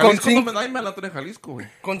 En Con Jalisco, ahí me adelanto en Jalisco, güey.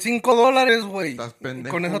 Con $5, güey. Estás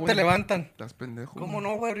pendejo, Con eso güey. te levantan. Estás pendejo. ¿Cómo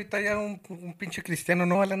no, güey? Ahorita ya un pinche cristiano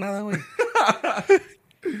no vale nada, güey.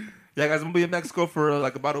 Yeah, guys, I'm gonna be in Mexico for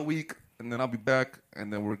like about a week, and then I'll be back,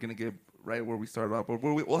 and then we're gonna get right where we started off. But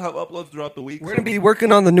we'll have uploads throughout the week. We're gonna be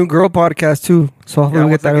working on the new girl podcast too. So hopefully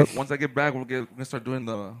we'll get that up. Once I get back, we're gonna start doing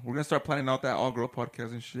we're gonna start planning out that all girl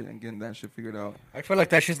podcast and shit and getting that shit figured out. I feel like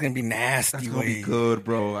that shit's gonna be nasty. That's gonna be good,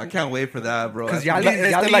 bro. I can't wait for that, bro. Because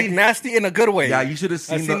Yali like nasty in a good way. Yeah, you should have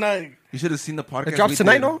seen you should have seen the podcast. It drops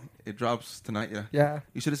tonight, no? It drops tonight, yeah. Yeah.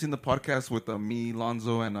 You should have seen the podcast with me,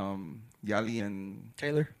 Lonzo, and Yali and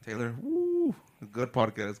Taylor. Woo. Good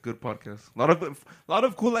podcast. A lot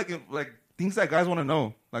of cool like things that guys want to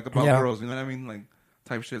know, like about girls. You know what I mean? Like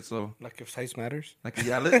type shit. So like if size matters. Like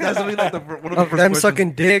that's gonna be like one of the first them questions.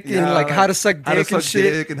 Sucking dick and like how to suck dick and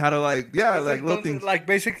shit, and how to like little things. Like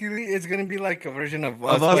basically, it's gonna be like a version of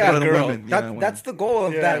us women. That's the goal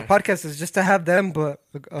of that podcast, is just to have them, but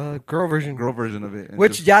a girl version of it.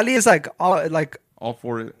 Which Yali is all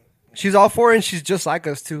for it. She's all for it, and she's just like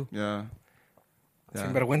us too. Yeah.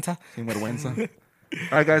 Sin vergüenza. All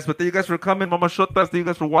right, guys. But thank you guys for coming. Mama Shotas. Thank you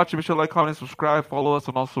guys for watching. Make sure to like, comment, subscribe. Follow us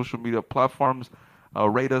on all social media platforms.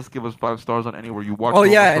 Rate us. Give us 5 stars on anywhere you watch. Oh,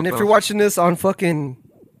 yeah. And if you're watching this on fucking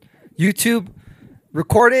YouTube,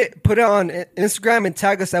 record it, put it on Instagram, and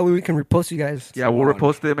tag us. That way we can repost you guys. Yeah, we'll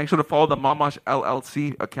repost it. Make sure to follow the Mamash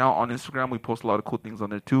LLC account on Instagram. We post a lot of cool things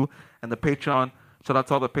on there, too. And the Patreon. Shout out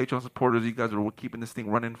to all the Patreon supporters. You guys are keeping this thing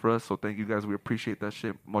running for us. So thank you guys. We appreciate that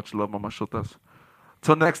shit. Much love, Mama Shotas.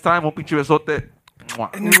 Till next time, un pinche besote.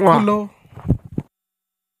 En el culo.